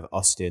obviously have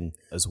Austin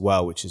as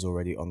well, which is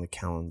already on the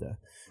calendar.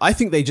 I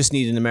think they just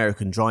need an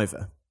American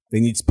driver.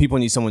 People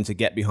need someone to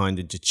get behind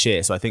and to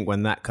cheer. So I think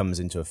when that comes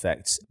into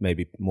effect,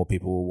 maybe more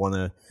people will want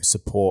to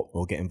support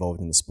or get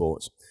involved in the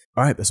sport.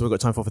 All right, that's all we've got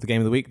time for the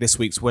game of the week. This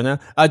week's winner,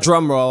 a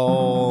drum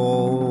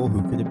roll.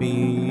 Who could it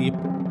be?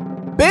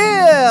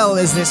 Bill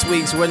is this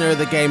week's winner of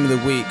the game of the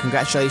week.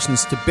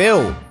 Congratulations to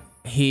Bill.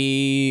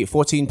 He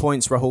 14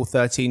 points, Rahul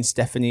 13,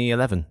 Stephanie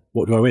 11.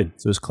 What do I win?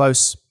 So it was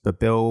close, but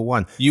Bill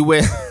won. You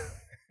win.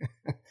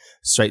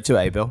 Straight to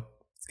it, Bill.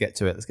 Let's get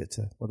to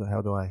it. What the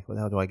hell do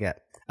I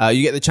get?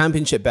 You get the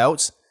championship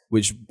belt,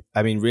 which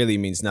I mean really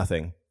means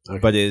nothing. Okay.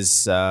 But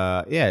it's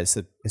a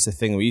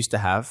thing we used to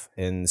have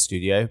in the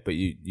studio, but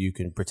you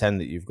can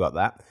pretend that you've got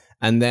that.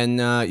 And then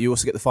you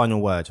also get the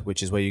final word,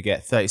 which is where you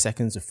get 30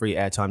 seconds of free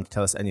airtime to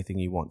tell us anything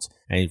you want.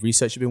 Any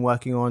research you've been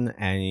working on,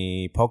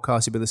 any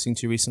podcasts you've been listening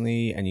to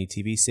recently, any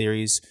TV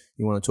series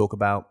you want to talk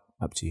about,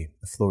 up to you.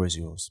 The floor is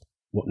yours.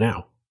 What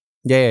now?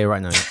 Yeah,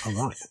 right now.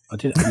 Oh,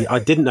 right. I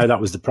didn't know that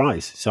was the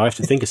prize, so I have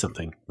to think of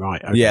something.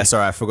 Right. Okay. Yeah,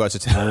 sorry, I forgot to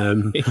tell.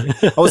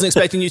 I wasn't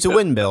expecting you to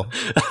win, Bill.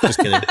 Just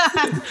kidding.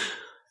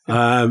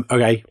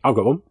 Okay, I've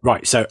got one.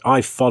 Right, so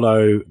I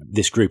follow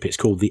this group. It's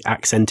called the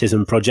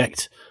Accentism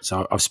Project.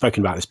 So I've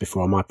spoken about this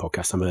before on my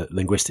podcast. I'm a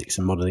linguistics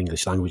and modern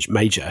English language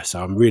major,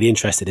 so I'm really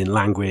interested in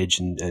language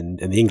and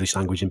the English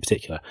language in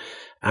particular.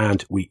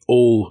 And we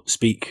all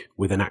speak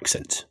with an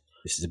accent.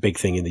 This is a big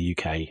thing in the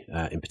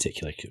UK in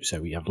particular. So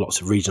we have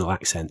lots of regional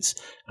accents,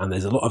 and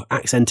there's a lot of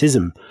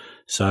accentism.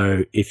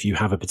 So if you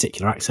have a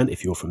particular accent,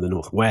 if you're from the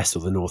Northwest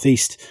or the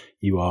Northeast,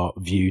 you are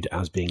viewed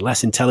as being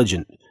less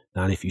intelligent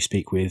than if you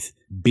speak with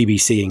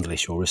BBC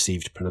English or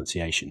received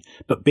pronunciation.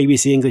 But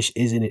BBC English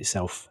is in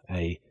itself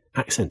a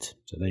accent.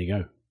 So there you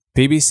go.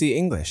 BBC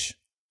English?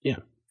 Yeah.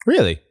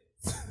 Really?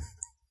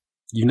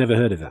 You've never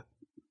heard of that?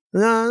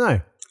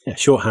 No. Yeah,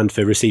 shorthand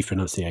for received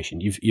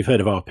pronunciation. You've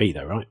heard of RP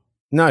though, right?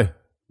 No.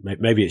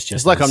 Maybe it's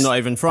just... It's like I'm not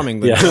even from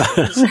England.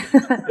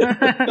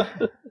 Yeah.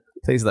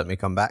 Please let me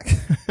come back.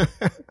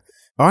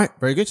 All right,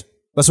 very good.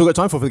 That's all we've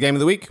got time for the game of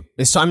the week.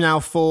 It's time now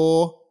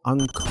for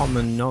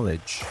Uncommon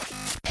Knowledge.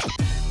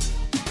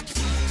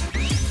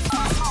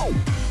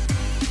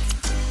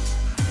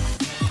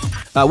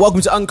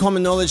 Welcome to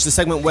Uncommon Knowledge, the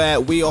segment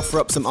where we offer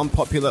up some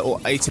unpopular or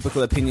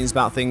atypical opinions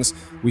about things.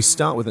 We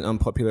start with an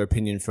unpopular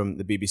opinion from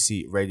the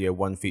BBC Radio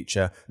 1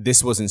 feature.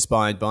 This was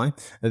inspired by.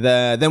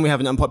 Then we have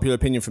an unpopular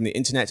opinion from the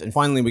internet. And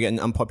finally, we get an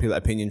unpopular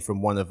opinion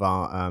from one of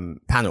our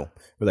panel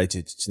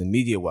related to the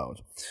media world.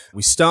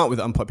 We start with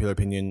unpopular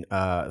opinion.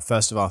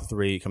 First of our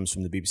three comes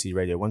from the BBC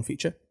Radio 1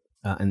 feature.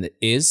 And it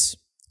is,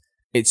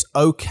 it's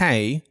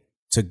okay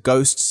to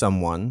ghost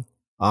someone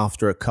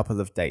after a couple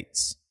of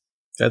dates.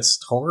 That's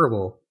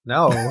horrible.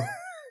 No.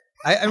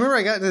 I remember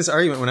I got into this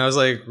argument when I was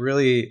like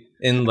really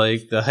in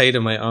like the height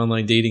of my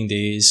online dating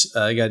days.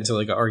 I got into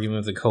like an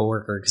argument with a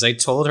coworker because I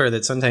told her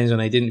that sometimes when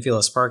I didn't feel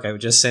a spark, I would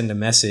just send a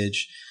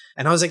message.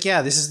 And I was like,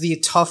 yeah, this is the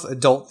tough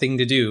adult thing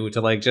to do, to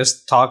like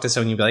just talk to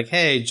someone and be like,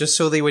 hey, just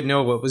so they would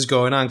know what was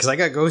going on. Because I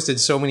got ghosted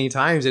so many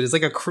times. It is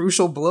like a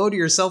crucial blow to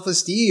your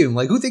self-esteem.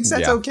 Like, who thinks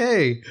that's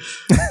okay?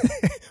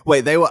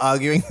 Wait, they were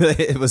arguing that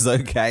it was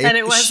okay? And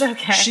it was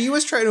okay. She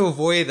was trying to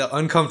avoid the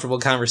uncomfortable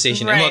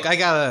conversation. Right. And look, I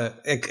gotta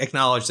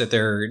acknowledge that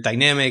there are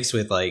dynamics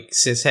with like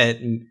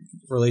cishet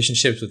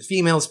relationships with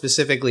females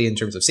specifically in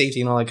terms of safety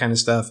and all that kind of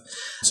stuff.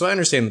 So I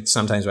understand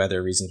sometimes why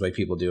there are reasons why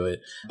people do it.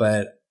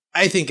 But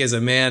I think as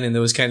a man in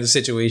those kinds of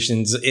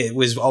situations, it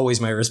was always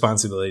my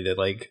responsibility to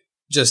like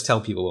just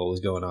tell people what was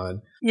going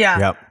on. Yeah,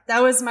 Yep.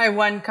 That was my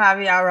one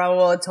caveat,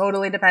 Raul. It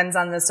totally depends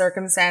on the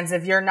circumstance.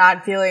 If you're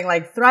not feeling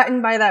like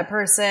threatened by that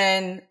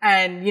person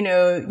and, you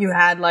know, you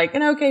had like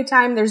an okay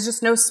time, there's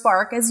just no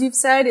spark, as you've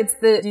said, it's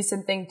the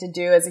decent thing to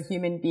do as a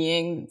human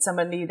being,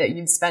 somebody that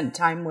you've spent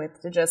time with,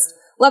 to just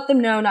let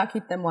them know, not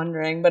keep them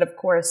wondering. But of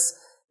course,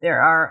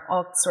 there are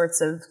all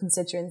sorts of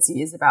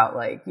constituencies about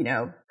like, you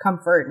know,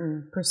 comfort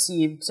and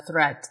perceived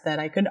threat that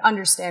I could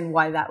understand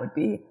why that would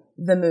be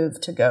the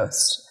move to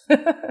ghost.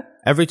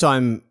 Every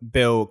time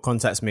Bill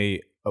contacts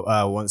me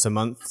once a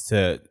month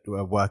to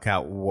work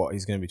out what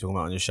he's going to be talking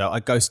about on his show, I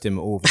ghost him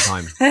all the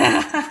time.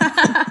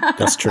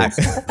 That's true.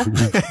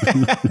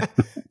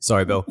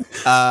 Sorry, Bill.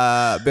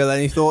 Bill,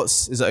 any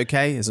thoughts? Is it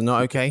okay? Is it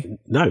not okay?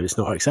 No, it's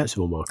not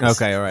acceptable, Marcus.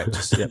 Okay, all right.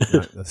 Just, yep,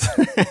 no,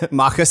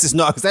 Marcus, it's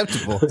not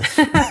acceptable.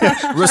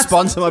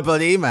 Respond to my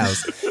bloody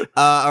emails.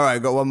 All right,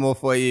 I've got one more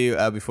for you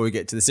before we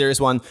get to the serious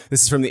one.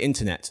 This is from the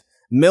internet.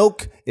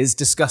 Milk is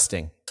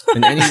disgusting.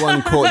 And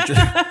anyone caught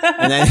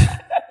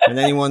and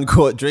anyone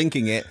caught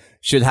drinking it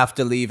should have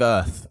to leave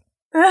Earth.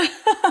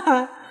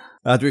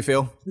 How do we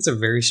feel? It's a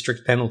very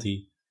strict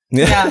penalty.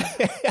 Yeah.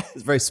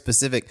 It's a very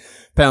specific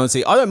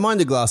penalty. I don't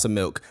mind a glass of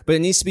milk, but it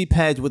needs to be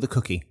paired with a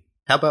cookie.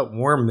 How about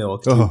warm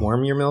milk? Do you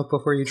warm your milk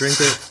before you drink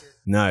it?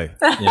 No.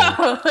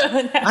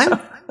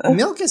 Yeah.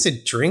 Milk as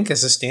a drink,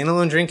 as a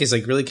standalone drink, is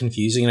like really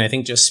confusing, and I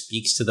think just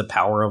speaks to the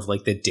power of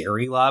like the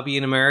dairy lobby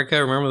in America.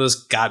 Remember those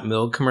Got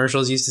Milk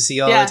commercials you used to see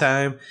all the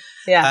time?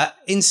 Yeah.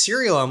 In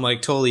cereal, I'm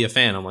like totally a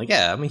fan. I'm like,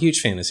 yeah, I'm a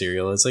huge fan of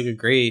cereal. It's like a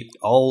great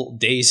all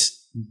day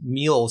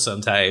meal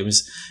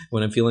sometimes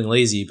when I'm feeling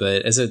lazy,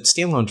 but as a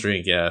standalone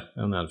drink, yeah,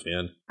 I'm not a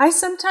fan. I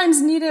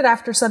sometimes need it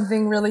after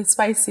something really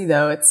spicy,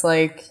 though. It's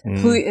like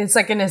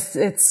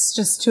it's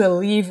just to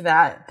alleviate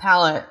that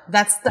palate.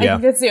 I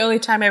think that's the only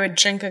time I would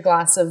drink a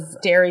glass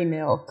of dairy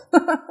milk.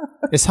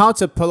 It's hard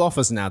to pull off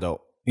as an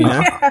adult, you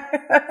know.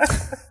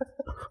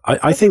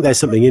 I think there's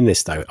something in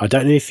this, though. I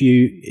don't know if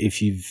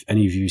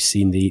any of you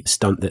seen the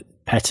stunt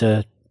that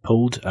PETA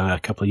pulled a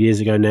couple of years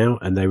ago now,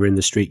 and they were in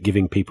the street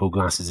giving people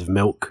glasses of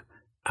milk.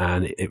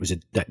 And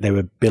they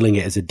were billing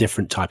it as a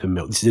different type of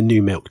milk. This is a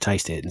new milk.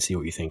 Taste it and see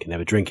what you think. And they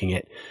were drinking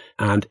it,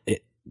 and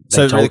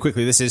really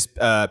quickly, this is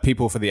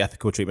people for the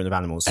ethical treatment of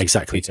animals.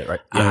 Exactly, PETA, right?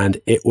 Yeah.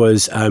 And it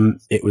was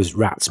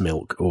rat's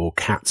milk or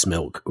cat's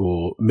milk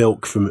or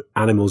milk from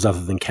animals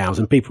other than cows,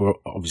 and people were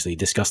obviously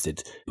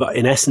disgusted. But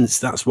in essence,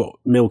 that's what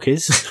milk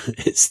is.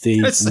 It's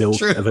the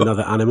milk of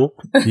another animal.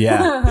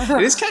 Yeah,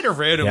 it is kind of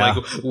random,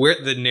 like where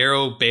the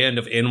narrow band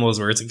of animals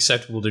where it's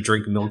acceptable to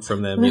drink milk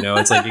from them. You know,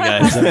 it's like you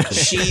got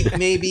sheep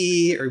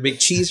maybe, or make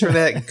cheese from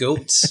that,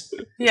 goats,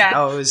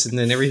 cows, and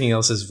then everything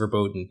else is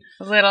verboten.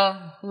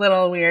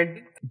 Little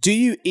weird. Do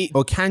you eat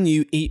or can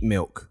you eat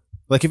milk?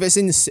 Like if it's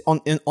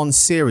on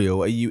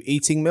cereal, are you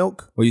eating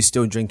milk or are you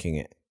still drinking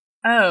it?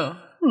 Oh,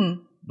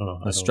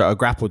 I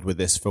grappled with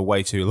this for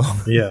way too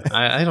long. Yeah,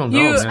 I don't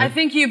know. I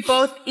think you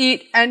both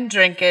eat and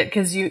drink it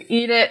because you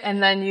eat it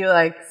and then you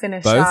like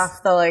finish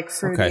off the like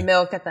fruity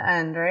milk at the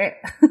end, right?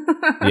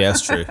 Yeah,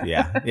 that's true.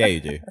 Yeah,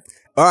 you do.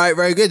 All right,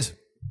 very good.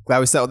 Glad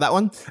we settled that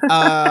one.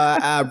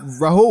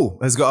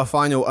 Rahul has got a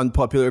final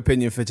unpopular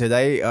opinion for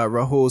today.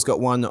 Rahul's got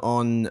one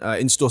on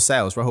in-store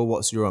sales. Rahul,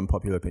 what's your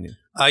unpopular opinion?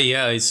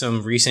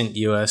 Some recent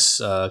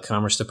U.S.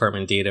 Commerce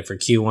Department data for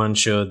Q1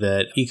 showed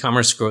that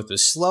e-commerce growth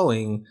is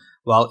slowing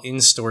while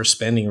in-store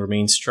spending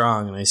remains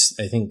strong. And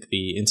I think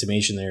the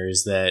intimation there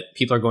is that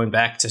people are going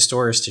back to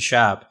stores to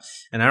shop.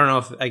 And I don't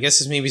know I guess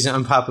this maybe is an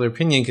unpopular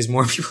opinion because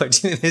more people are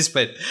doing this,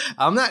 but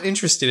I'm not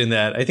interested in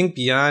that. I think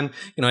beyond,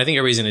 I think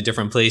everybody's in a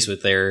different place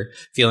with their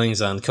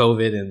feelings on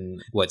COVID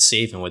and what's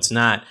safe and what's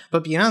not.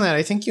 But beyond that,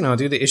 I think,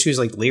 due to issues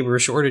like labor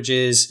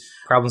shortages,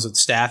 problems with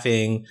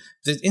staffing,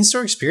 the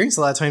in-store experience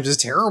a lot of times is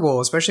terrible,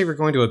 especially if you're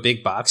going to a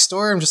big box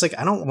store. I'm just like,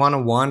 I don't want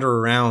to wander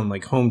around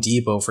like Home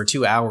Depot for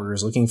 2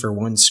 hours looking for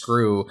one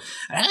screw.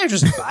 I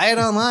just buy it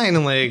online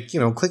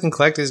and click and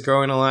collect is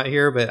growing a lot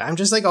here, but I'm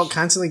just like all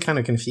constantly kind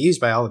of confused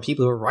by all the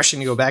people who are rushing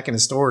to go back into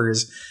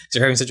stores because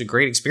they're having such a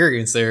great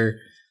experience there.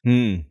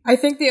 I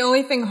think the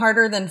only thing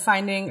harder than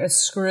finding a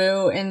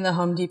screw in the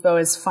Home Depot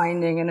is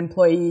finding an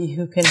employee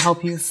who can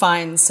help you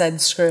find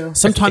said screw.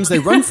 Sometimes they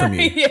run from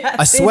you. Yes,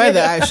 I swear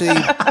they're actually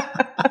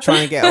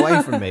trying to get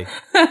away from me.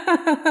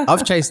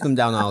 I've chased them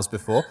down aisles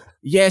before.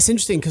 Yeah, it's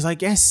interesting because I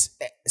guess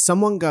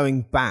someone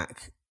going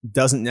back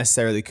doesn't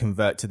necessarily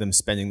convert to them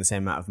spending the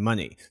same amount of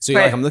money. So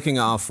I'm looking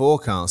at our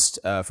forecast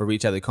for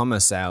retail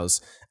e-commerce sales,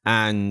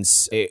 and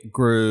it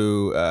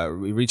grew,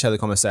 retail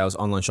e-commerce sales,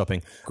 online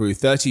shopping, grew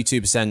 32%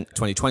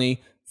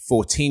 2020,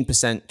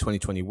 14%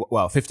 2020,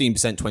 15%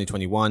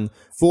 2021,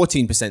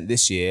 14%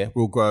 this year,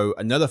 will grow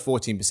another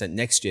 14%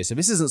 next year. So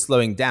this isn't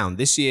slowing down.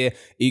 This year,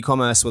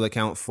 e-commerce will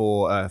account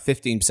for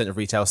 15% of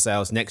retail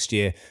sales. Next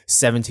year,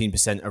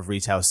 17% of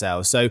retail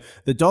sales. So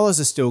the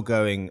dollars are still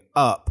going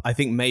up. I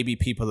think maybe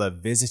people are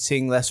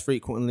visiting less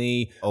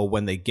frequently, or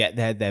when they get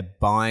there, they're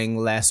buying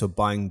less or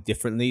buying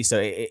differently. So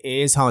it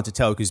is hard to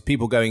tell because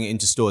people going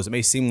into stores, it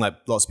may seem like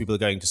lots of people are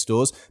going to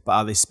stores, but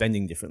are they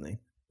spending differently?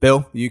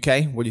 Bill,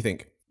 UK, what do you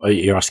think?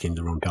 You're asking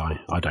the wrong guy.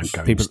 I don't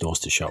go into stores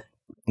to shop.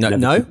 Never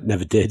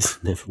did.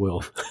 Never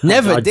will.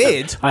 Never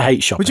did? I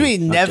hate shopping. What do you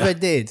mean never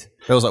did?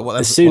 It was like,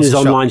 as soon as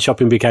online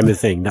shopping became a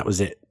thing, that was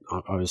it.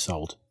 I was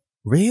sold.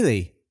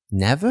 Really?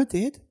 Never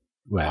did?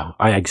 Well,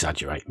 I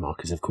exaggerate, Mark,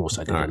 because of course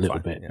I did a little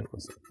bit. Yeah, of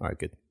course. All right,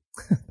 good.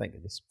 Thank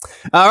goodness.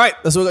 All right,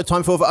 that's all we've got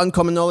time for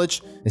Uncommon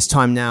Knowledge. It's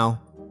time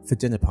now for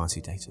dinner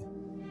party data.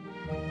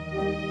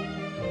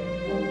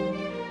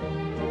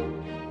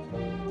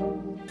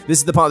 This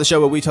is the part of the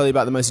show where we tell you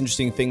about the most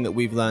interesting thing that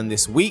we've learned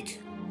this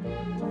week.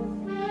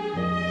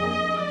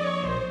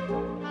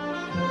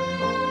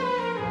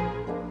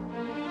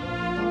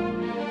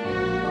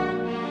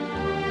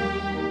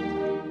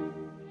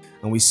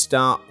 And we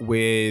start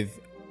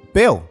with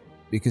Bill,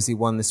 because he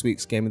won this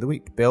week's Game of the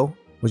Week. Bill,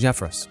 what do you have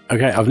for us?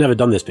 Okay, I've never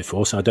done this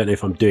before, so I don't know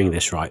if I'm doing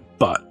this right.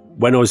 But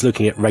when I was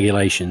looking at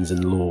regulations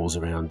and laws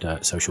around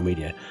social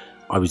media,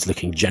 I was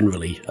looking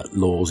generally at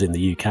laws in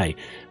the UK.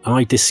 And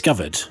I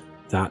discovered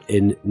that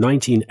in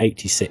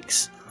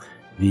 1986,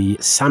 the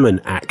Salmon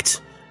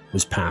Act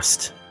was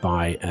passed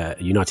by a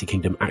United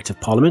Kingdom Act of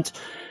Parliament,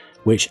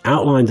 which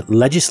outlined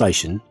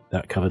legislation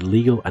that covered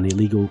legal and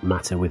illegal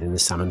matter within the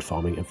salmon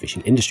farming and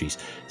fishing industries.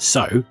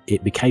 So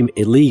it became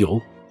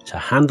illegal to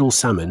handle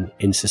salmon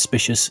in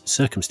suspicious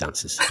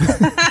circumstances.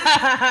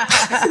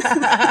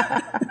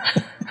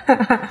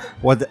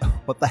 What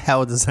the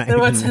hell does that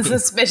What's even a mean?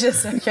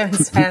 suspicious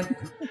circumstance?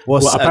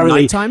 What's Well, at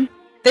apparently- nighttime?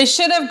 They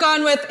should have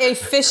gone with a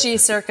fishy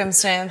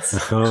circumstance.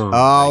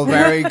 Oh,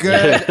 very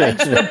good.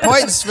 Extra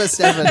points for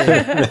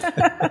Stephanie.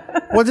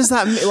 What does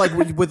that mean? Like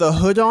with a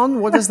hood on?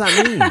 What does that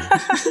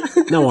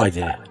mean? No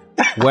idea.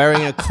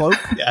 Wearing a cloak?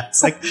 Yeah,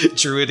 it's like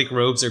druidic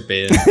robes are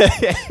banned.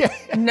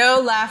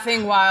 No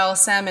laughing while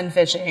salmon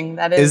fishing.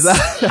 That is Is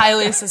that-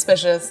 highly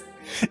suspicious.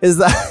 Is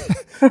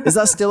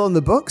that still on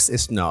the books?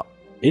 It's not.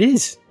 It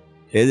is.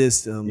 It is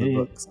still on the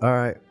books. All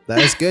right. That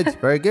is good.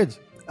 Very good.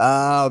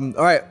 All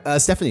right.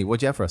 Stephanie, what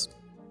do you have for us?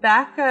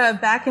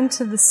 Back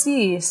into the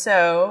sea.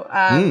 So,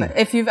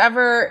 if you've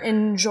ever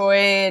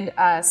enjoyed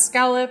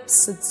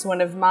scallops, it's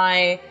one of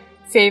my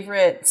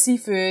favorite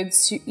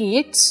seafoods to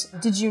eat.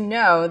 Did you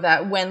know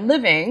that when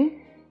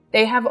living,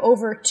 they have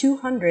over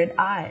 200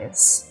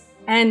 eyes,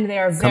 and they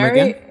are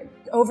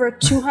over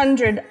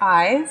 200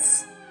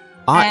 eyes.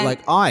 And Like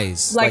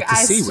eyes, like to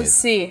eyes see to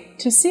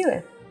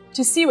with.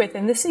 to see with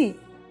in the sea.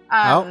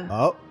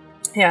 Oh.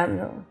 Yeah,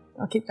 no,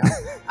 I'll keep going.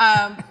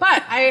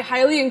 But I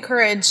highly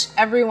encourage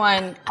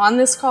everyone on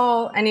this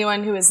call,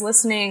 anyone who is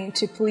listening,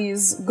 to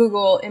please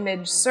Google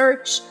image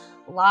search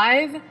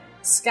live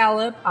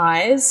scallop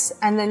eyes,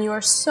 and then you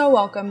are so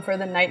welcome for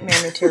the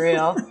nightmare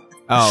material.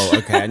 Oh,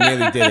 okay. I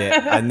nearly did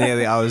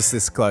it. I was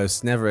this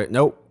close. Never.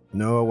 Nope.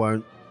 No, I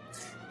won't.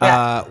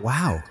 Yeah.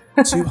 Wow.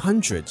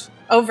 200.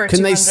 Over Can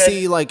 200. they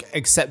see like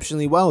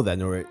exceptionally well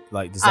then, or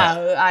like does that?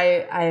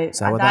 Is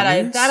that what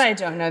that means? I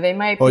don't know. They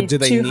might Or be do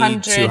they 200.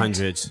 need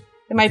 200?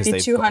 They might because be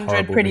they've got 200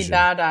 horrible pretty vision?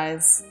 bad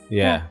eyes.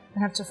 Yeah. I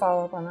have to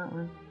follow up on that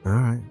one. All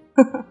right.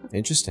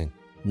 Interesting.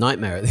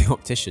 Nightmare at the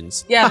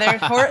opticians. Yeah, they're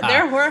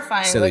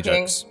horrifying Silly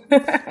looking. jokes.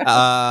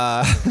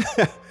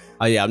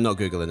 Oh yeah, I'm not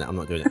Googling it. I'm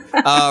not doing it.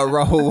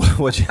 Rahul,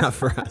 what do you have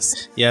for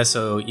us? Yeah,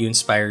 so you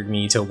inspired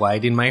me to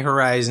widen my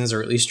horizons,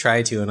 or at least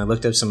try to, and I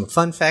looked up some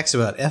fun facts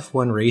about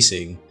F1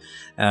 racing.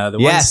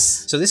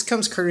 So this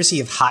comes courtesy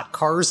of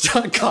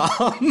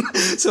hotcars.com.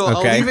 So I'll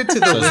Okay. leave it to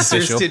the So it's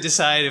listeners official. to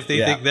decide if they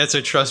Yeah. think that's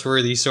a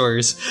trustworthy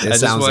source. It I just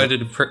sounds wanted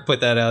to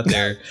put that out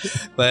there.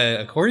 But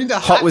according to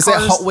Was it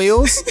Hotcars, Hot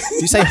Wheels?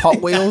 Did you say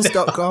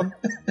HotWheels.com?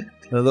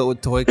 The little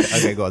toy.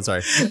 Okay, go on.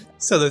 Sorry.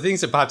 so the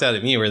things that popped out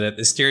at me were that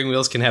the steering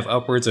wheels can have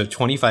upwards of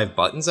 25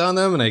 buttons on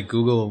them, and I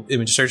Google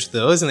image searched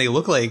those, and they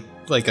look like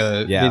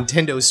a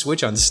Nintendo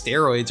Switch on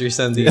steroids or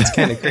something. It's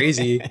kind of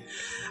crazy.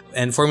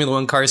 And Formula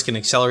One cars can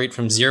accelerate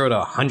from 0 to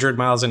 100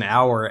 miles an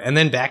hour and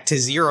then back to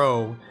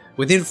 0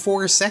 within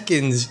 4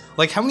 seconds.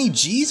 Like, how many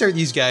G's are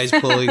these guys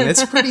pulling?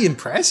 That's pretty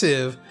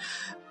impressive.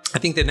 I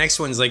think the next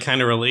one's like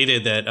kind of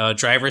related, that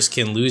drivers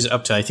can lose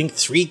up to, I think,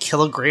 3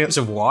 kilograms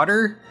of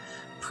water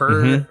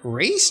per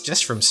race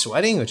just from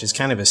sweating, which is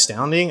kind of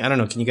astounding. I don't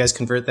know. Can you guys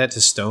convert that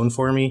to stone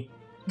for me?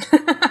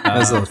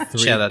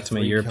 Shout out to my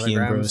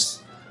European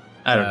bros.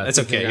 I don't know. It's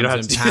okay. You don't have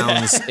to do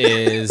pounds that.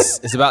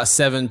 it's about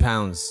 7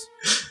 pounds.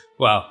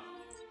 Wow.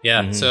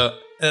 Yeah. So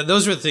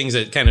those were the things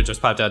that kind of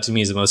just popped out to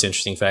me as the most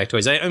interesting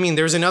factoids. I mean,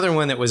 there was another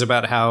one that was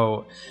about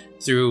how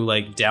through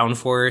like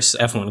downforce,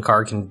 F1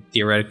 car can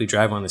theoretically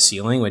drive on the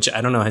ceiling, which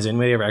I don't know. Has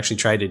anybody ever actually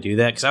tried to do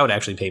that? Because I would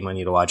actually pay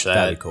money to watch that.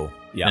 That'd be cool.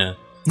 Yeah.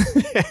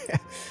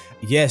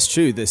 Yes,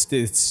 true. The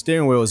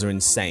steering wheels are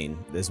insane.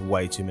 There's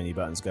way too many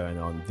buttons going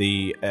on.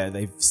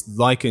 They've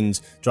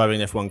likened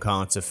driving an F1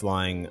 car to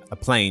flying a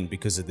plane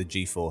because of the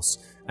G-force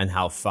and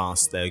how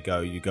fast they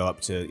go. You go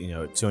up to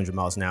 200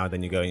 miles an hour,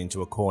 then you're going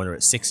into a corner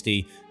at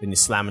 60, then you're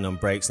slamming on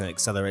brakes and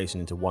acceleration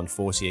into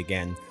 140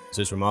 again.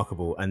 So it's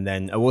remarkable. And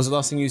then what was the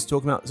last thing you were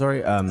talking about? Sorry.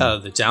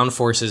 The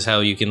downforce is how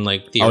you can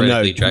like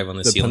theoretically drive on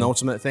the ceiling. The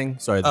penultimate thing.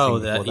 Sorry.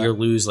 That you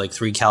lose like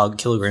 3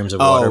 kilograms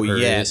of water per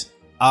race.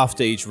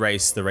 After each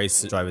race, the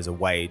race drivers are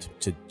weighed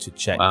to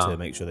check to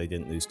make sure they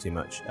didn't lose too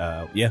much.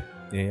 Yeah.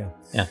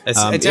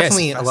 It's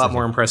definitely a lot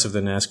more impressive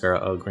than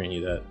NASCAR. I'll grant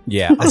you that.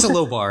 Yeah, that's a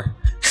low bar.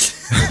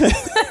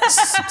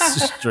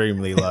 It's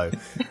extremely low.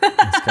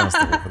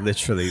 It's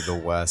literally the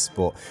worst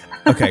sport.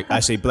 Okay,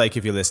 actually, Blake,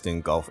 if you're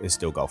listening, golf is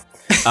still golf.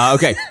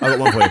 Okay, I've got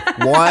one for you.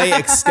 Why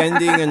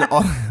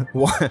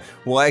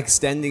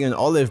extending an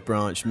olive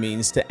branch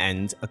means to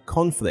end a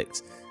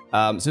conflict?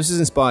 So this is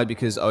inspired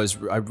because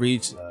I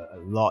read a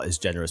lot is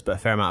generous, but a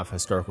fair amount of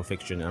historical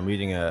fiction. I'm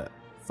reading a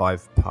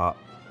 5-part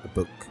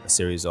book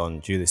series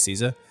on Julius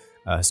Caesar,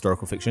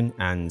 historical fiction,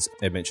 and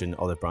they mention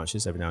olive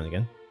branches every now and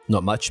again.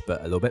 Not much,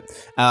 but a little bit.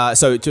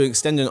 So to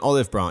extend an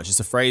olive branch is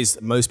a phrase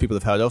that most people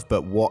have heard of,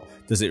 but what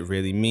does it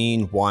really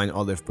mean? Why an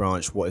olive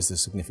branch? What is the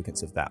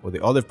significance of that? Well,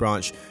 the olive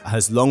branch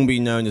has long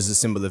been known as a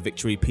symbol of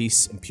victory,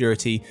 peace, and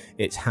purity.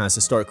 It has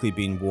historically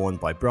been worn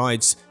by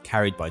brides,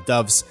 carried by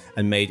doves,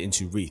 and made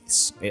into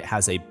wreaths. It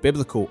has a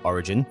biblical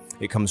origin.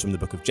 It comes from the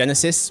book of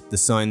Genesis. The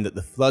sign that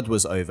the flood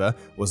was over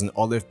was an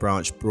olive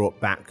branch brought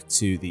back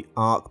to the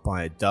ark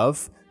by a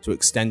dove, To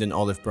extend an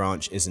olive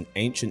branch is an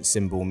ancient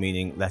symbol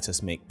meaning let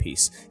us make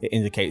peace. It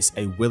indicates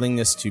a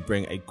willingness to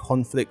bring a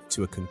conflict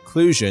to a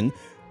conclusion.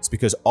 It's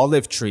because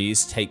olive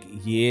trees take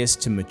years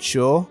to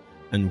mature,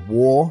 and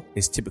war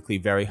is typically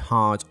very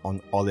hard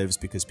on olives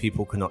because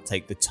people cannot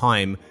take the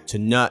time to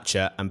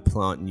nurture and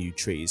plant new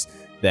trees.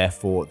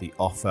 Therefore, the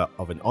offer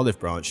of an olive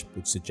branch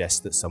would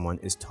suggest that someone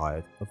is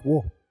tired of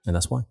war. And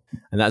that's why.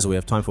 And that's all we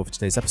have time for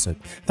today's episode.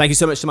 Thank you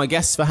so much to my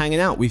guests for hanging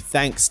out. We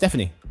thank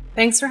Stephanie.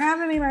 Thanks for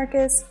having me,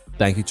 Marcus.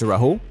 Thank you to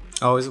Rahul.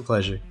 Always a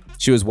pleasure.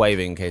 She was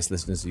waving in case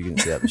listeners you couldn't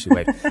see that, but she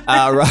waved.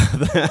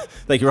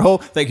 Thank you,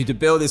 Rahul. Thank you to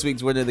Bill, this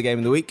week's winner of the Game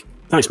of the Week.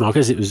 Thanks,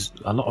 Marcus. It was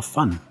a lot of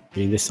fun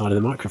being this side of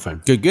the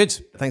microphone. Good.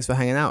 Thanks for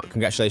hanging out.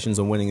 Congratulations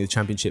on winning the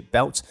championship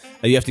belt.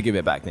 You have to give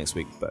it back next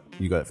week, but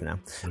you got it for now.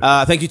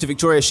 Thank you to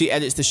Victoria. She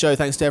edits the show.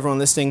 Thanks to everyone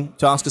listening.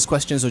 To ask us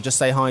questions or just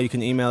say hi, you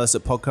can email us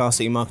at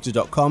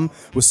podcast@emarketer.com.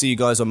 We'll see you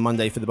guys on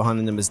Monday for the Behind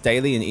the Numbers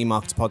Daily, an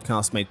eMarketer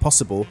podcast made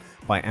possible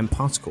by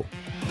mParticle.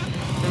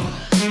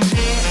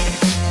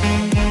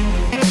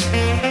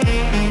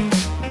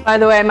 By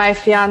the way, my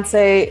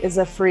fiance is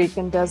a freak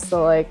and does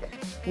the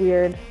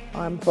weird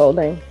arm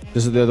folding.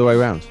 This is the other way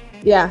around.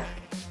 Yeah.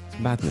 It's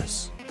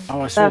madness.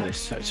 Oh, I saw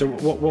this. So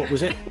what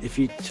was it?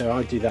 So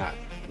I do that.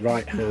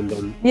 Right hand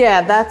on.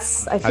 Yeah,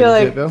 that's, I feel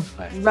like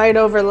right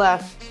over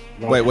left.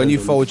 Wait, when you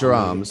fold your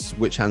arms,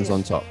 which hand's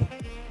on top?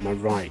 My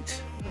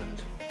right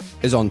hand.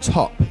 Is on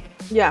top?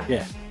 Yeah.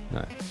 Yeah.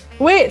 No.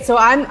 Wait, so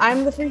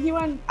I'm the freaky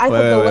one? I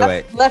thought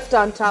the left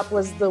on top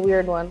was the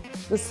weird one.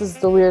 This is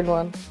the weird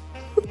one.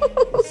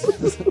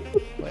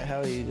 Wait,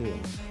 how are you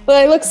doing?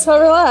 Well, I look so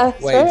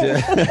relaxed. Wait,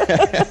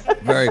 right?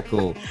 Very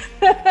cool.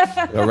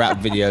 A rap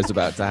video is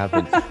about to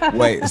happen.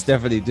 Wait,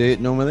 Stephanie, do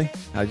it normally?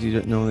 How do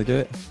you normally do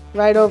it?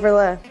 Right over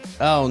left.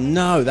 Oh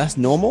no, that's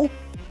normal?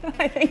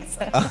 I think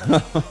so.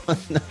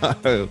 Oh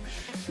no.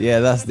 Yeah,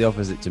 that's the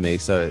opposite to me,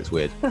 so it's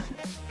weird.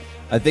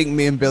 I think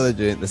me and Bill are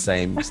doing it the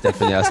same.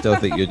 Stephanie, I still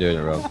think you're doing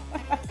it wrong.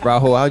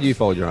 Rahul, how do you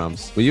fold your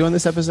arms? Were you on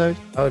this episode?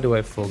 How do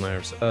I fold my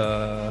arms?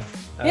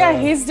 Yeah,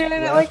 he's doing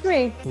it like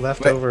me.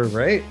 Left over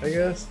right, I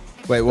guess.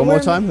 Wait, one more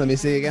time. Let me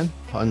see again.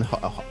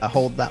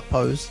 Hold that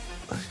pose.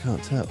 I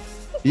can't tell.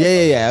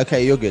 Yeah.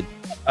 Okay, you're good.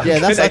 Yeah,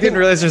 that's. I didn't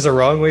realize there's a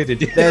wrong way to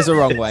do. There's a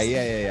wrong way.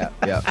 Yeah.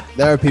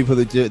 There are people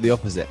that do it the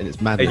opposite, and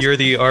it's madness. And you're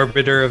the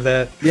arbiter of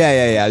that.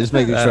 Yeah. Just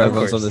making sure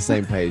everyone's on the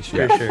same page.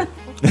 Sure.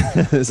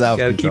 It's out of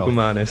Gotta keep control. them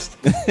honest.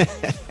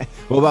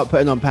 What about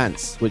putting on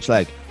pants? Which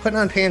leg? Putting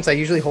on pants, I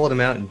usually hold them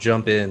out and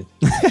jump in.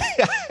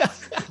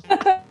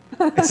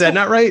 Is that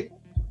not right?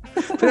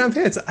 Put on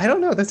pants. I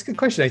don't know. That's a good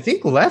question. I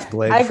think left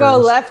leg. I go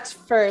left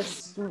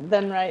first,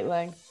 then right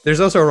leg. There's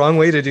also a wrong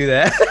way to do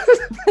that.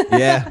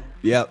 Yeah.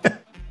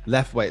 Yep.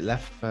 Left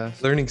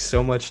first. Learning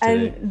so much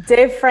today. And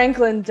Dave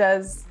Franklin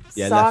does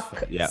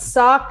sock,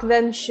 sock,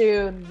 then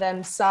shoe,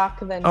 then sock,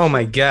 then. Oh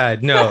my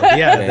God! No.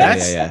 Yeah.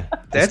 That's yeah.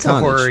 That's a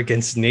horror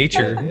against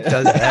nature.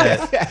 Does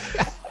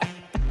that?